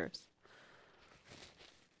spiritual leaders.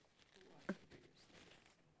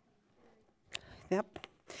 Yep.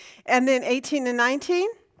 And then 18 and 19. And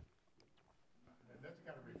that's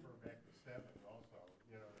got to refer back to 7 also.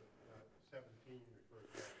 You know, 17 refers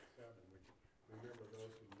back to 7, which remember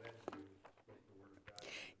those who led you spoke the word of God.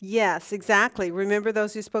 Yes, exactly. Remember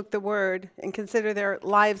those who spoke the word and consider their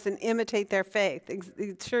lives and imitate their faith.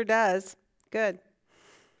 It sure does. Good.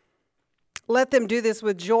 Let them do this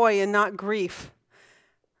with joy and not grief.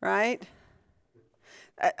 Right?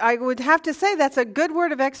 I would have to say that's a good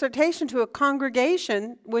word of exhortation to a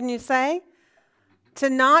congregation, wouldn't you say?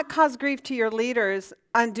 To not cause grief to your leaders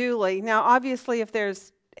unduly. Now, obviously, if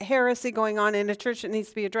there's heresy going on in a church, it needs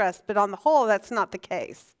to be addressed. But on the whole, that's not the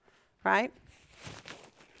case. Right?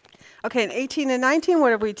 Okay, in 18 and 19,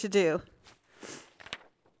 what are we to do?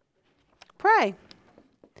 Pray.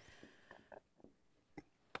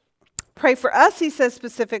 Pray for us, he says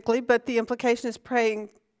specifically, but the implication is praying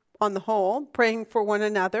on the whole, praying for one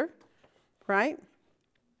another, right?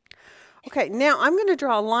 Okay, now I'm going to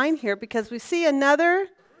draw a line here because we see another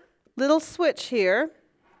little switch here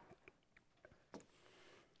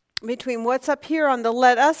between what's up here on the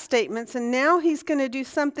let us statements, and now he's going to do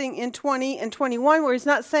something in 20 and 21 where he's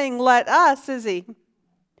not saying let us, is he?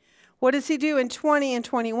 What does he do in 20 and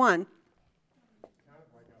 21?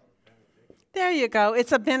 There you go.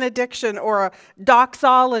 It's a benediction or a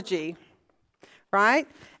doxology, right?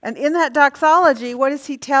 And in that doxology, what does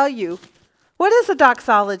he tell you? What is a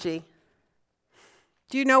doxology?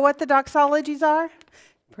 Do you know what the doxologies are?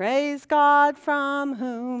 Praise God from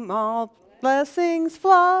whom all blessings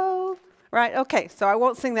flow. Right? Okay, so I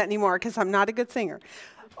won't sing that anymore because I'm not a good singer.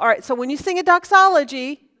 All right, so when you sing a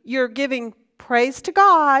doxology, you're giving praise to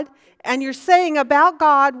God and you're saying about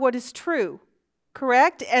God what is true.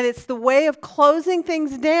 Correct? And it's the way of closing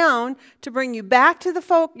things down to bring you back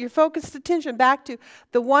to your focused attention back to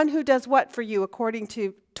the one who does what for you according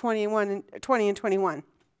to 20 and 21.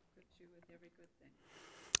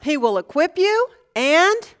 He will equip you,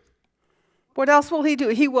 and what else will he do?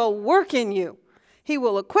 He will work in you. He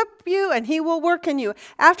will equip you and he will work in you.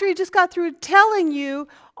 After he just got through telling you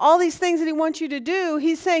all these things that he wants you to do,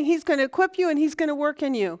 he's saying he's going to equip you and he's going to work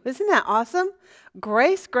in you. Isn't that awesome?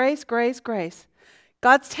 Grace, grace, grace, grace.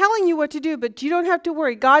 God's telling you what to do, but you don't have to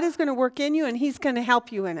worry. God is going to work in you and he's going to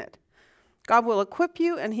help you in it. God will equip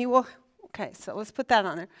you and he will, okay, so let's put that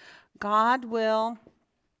on there. God will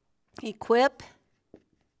equip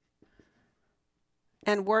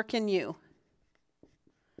and work in you.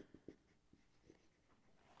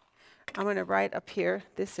 I'm going to write up here,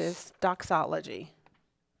 this is doxology.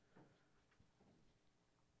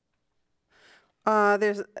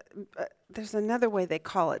 There's another way they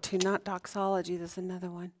call it too, not doxology, there's another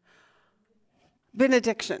one.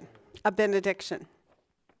 Benediction, a benediction.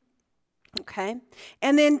 Okay,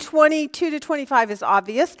 and then 22 to 25 is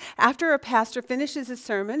obvious. After a pastor finishes his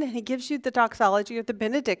sermon and he gives you the doxology or the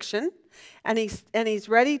benediction, and he's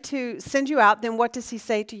ready to send you out, then what does he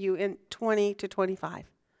say to you in 20 to 25?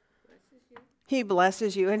 He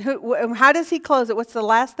blesses you. And how does he close it? What's the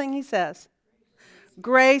last thing he says?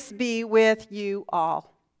 Grace be with you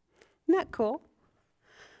all. Isn't that cool?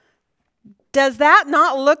 Does that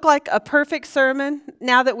not look like a perfect sermon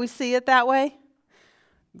now that we see it that way?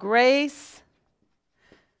 Grace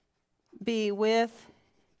be with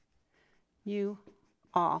you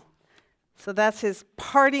all. So that's his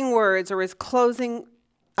parting words or his closing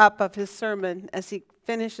up of his sermon as he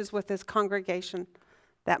finishes with his congregation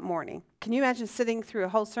that morning. Can you imagine sitting through a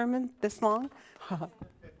whole sermon this long? At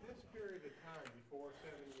this period of time, before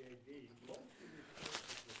 70 AD, most of these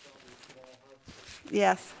churches were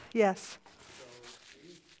Yes, yes. So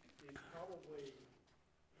he's probably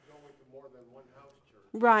going to more than one house church.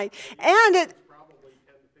 Right. And it, It's probably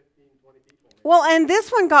 10 to 15, 20 people. Maybe. well, and this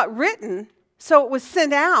one got written, so it was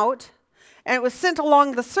sent out, and it was sent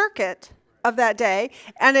along the circuit of that day.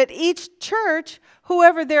 And at each church,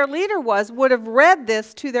 whoever their leader was would have read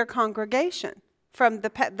this to their congregation from the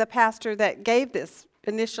pastor that gave this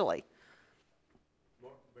initially.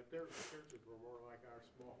 But their churches were more like our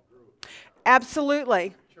small group.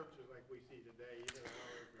 Absolutely. Churches like we see today, even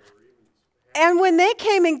ours, or even And when they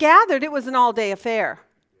came and gathered, it was an all-day affair.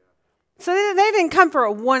 So they didn't come for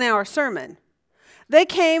a 1-hour sermon. They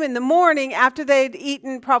came in the morning after they'd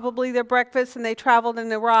eaten probably their breakfast, and they traveled and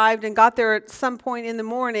arrived and got there at some point in the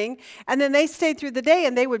morning. And then they stayed through the day,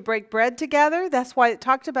 and they would break bread together. That's why it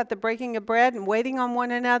talked about the breaking of bread and waiting on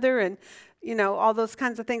one another, and all those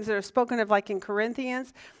kinds of things that are spoken of like in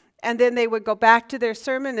Corinthians. And then they would go back to their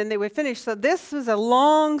sermon and they would finish. So this was a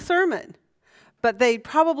long sermon. But they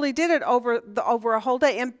probably did it over a whole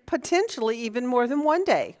day, and potentially even more than one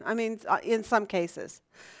day. I mean, in some cases.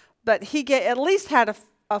 But he at least had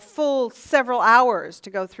a full several hours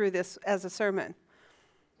to go through this as a sermon.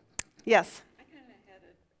 Yes. I kind of had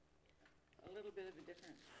a little bit of a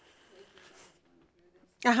different take when I was going through this.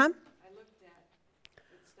 Uh-huh. I looked at,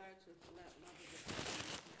 it starts with let love of the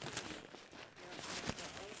Father.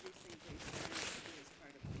 All of these things they started to do as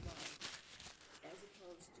part of the love, as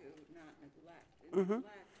opposed to not neglect. In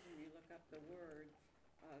neglect, when you look up the word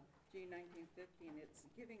of G1915, it's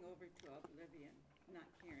giving over to oblivion, not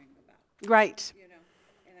caring about. Right.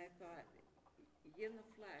 And I thought, in the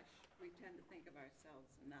flesh, we tend to think of ourselves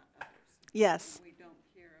and not others. Yes. We don't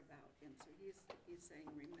care about. And so he's saying,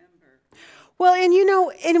 remember. Well, and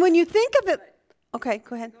and when you think of it, okay,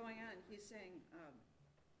 go ahead. Going on, he's saying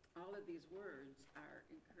all of these words are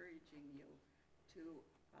encouraging you to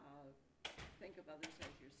think of others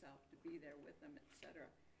as yourself, to be there with them, etc.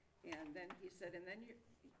 And then he said, and then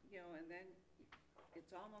and then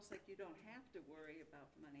it's almost like you don't have to worry about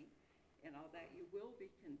money and all that. You will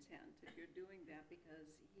be content if you're doing that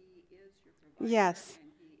because he is your provider. Yes.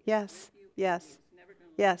 And he is Yes. with you, and Yes. he's never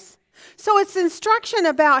gonna leave Yes. you. So it's instruction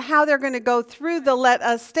about how they're going to go through the let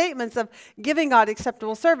us statements of giving God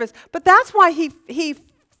acceptable service. But that's why he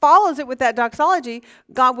follows it with that doxology.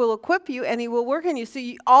 God will equip you and he will work in you. So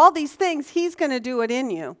all these things, he's going to do it in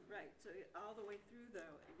you. Right, so all the way through,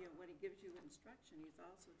 though, when he gives you instruction, he's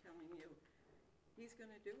also telling you he's going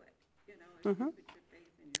to do it, if you put your faith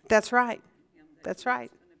in your That's right. in him, that That's he's right.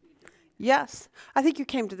 going to be doing it. Yes. I think you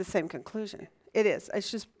came to the same conclusion. It is. It's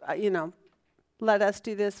just, let us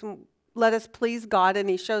do this and let us please God, and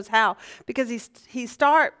he shows how. Because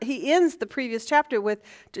he ends the previous chapter with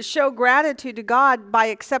to show gratitude to God by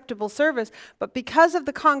acceptable service. But because of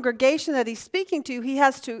the congregation that he's speaking to, he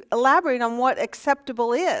has to elaborate on what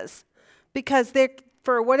acceptable is. Because they,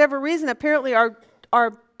 for whatever reason, apparently are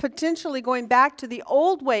potentially going back to the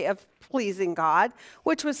old way of pleasing God,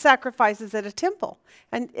 which was sacrifices at a temple.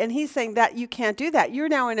 And he's saying that you can't do that. You're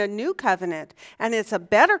now in a new covenant, and it's a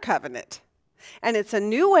better covenant. And it's a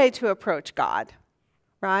new way to approach God,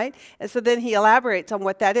 right? And so then he elaborates on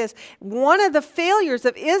what that is. One of the failures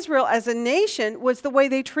of Israel as a nation was the way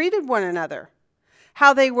they treated one another.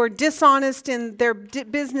 How they were dishonest in their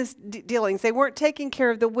business dealings. They weren't taking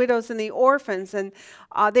care of the widows and the orphans, and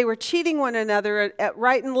they were cheating one another at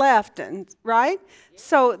right and left, and right? Yeah.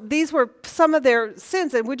 So these were some of their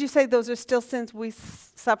sins. And would you say those are still sins we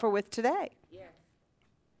suffer with today? Yeah,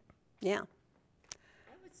 Yeah.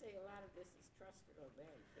 I would say a lot of this is trust and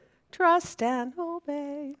obey, too. Trust and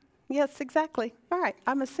obey. Yes, exactly. All right.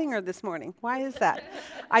 I'm a singer this morning. Why is that?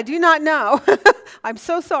 I do not know. I'm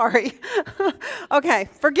so sorry. Okay.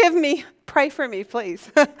 Forgive me. Pray for me, please.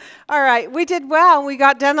 All right. We did well. We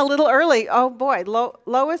got done a little early. Oh, boy.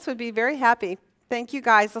 Lois would be very happy. Thank you,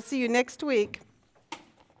 guys. I'll see you next week.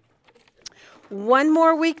 One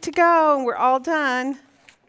more week to go, and we're all done.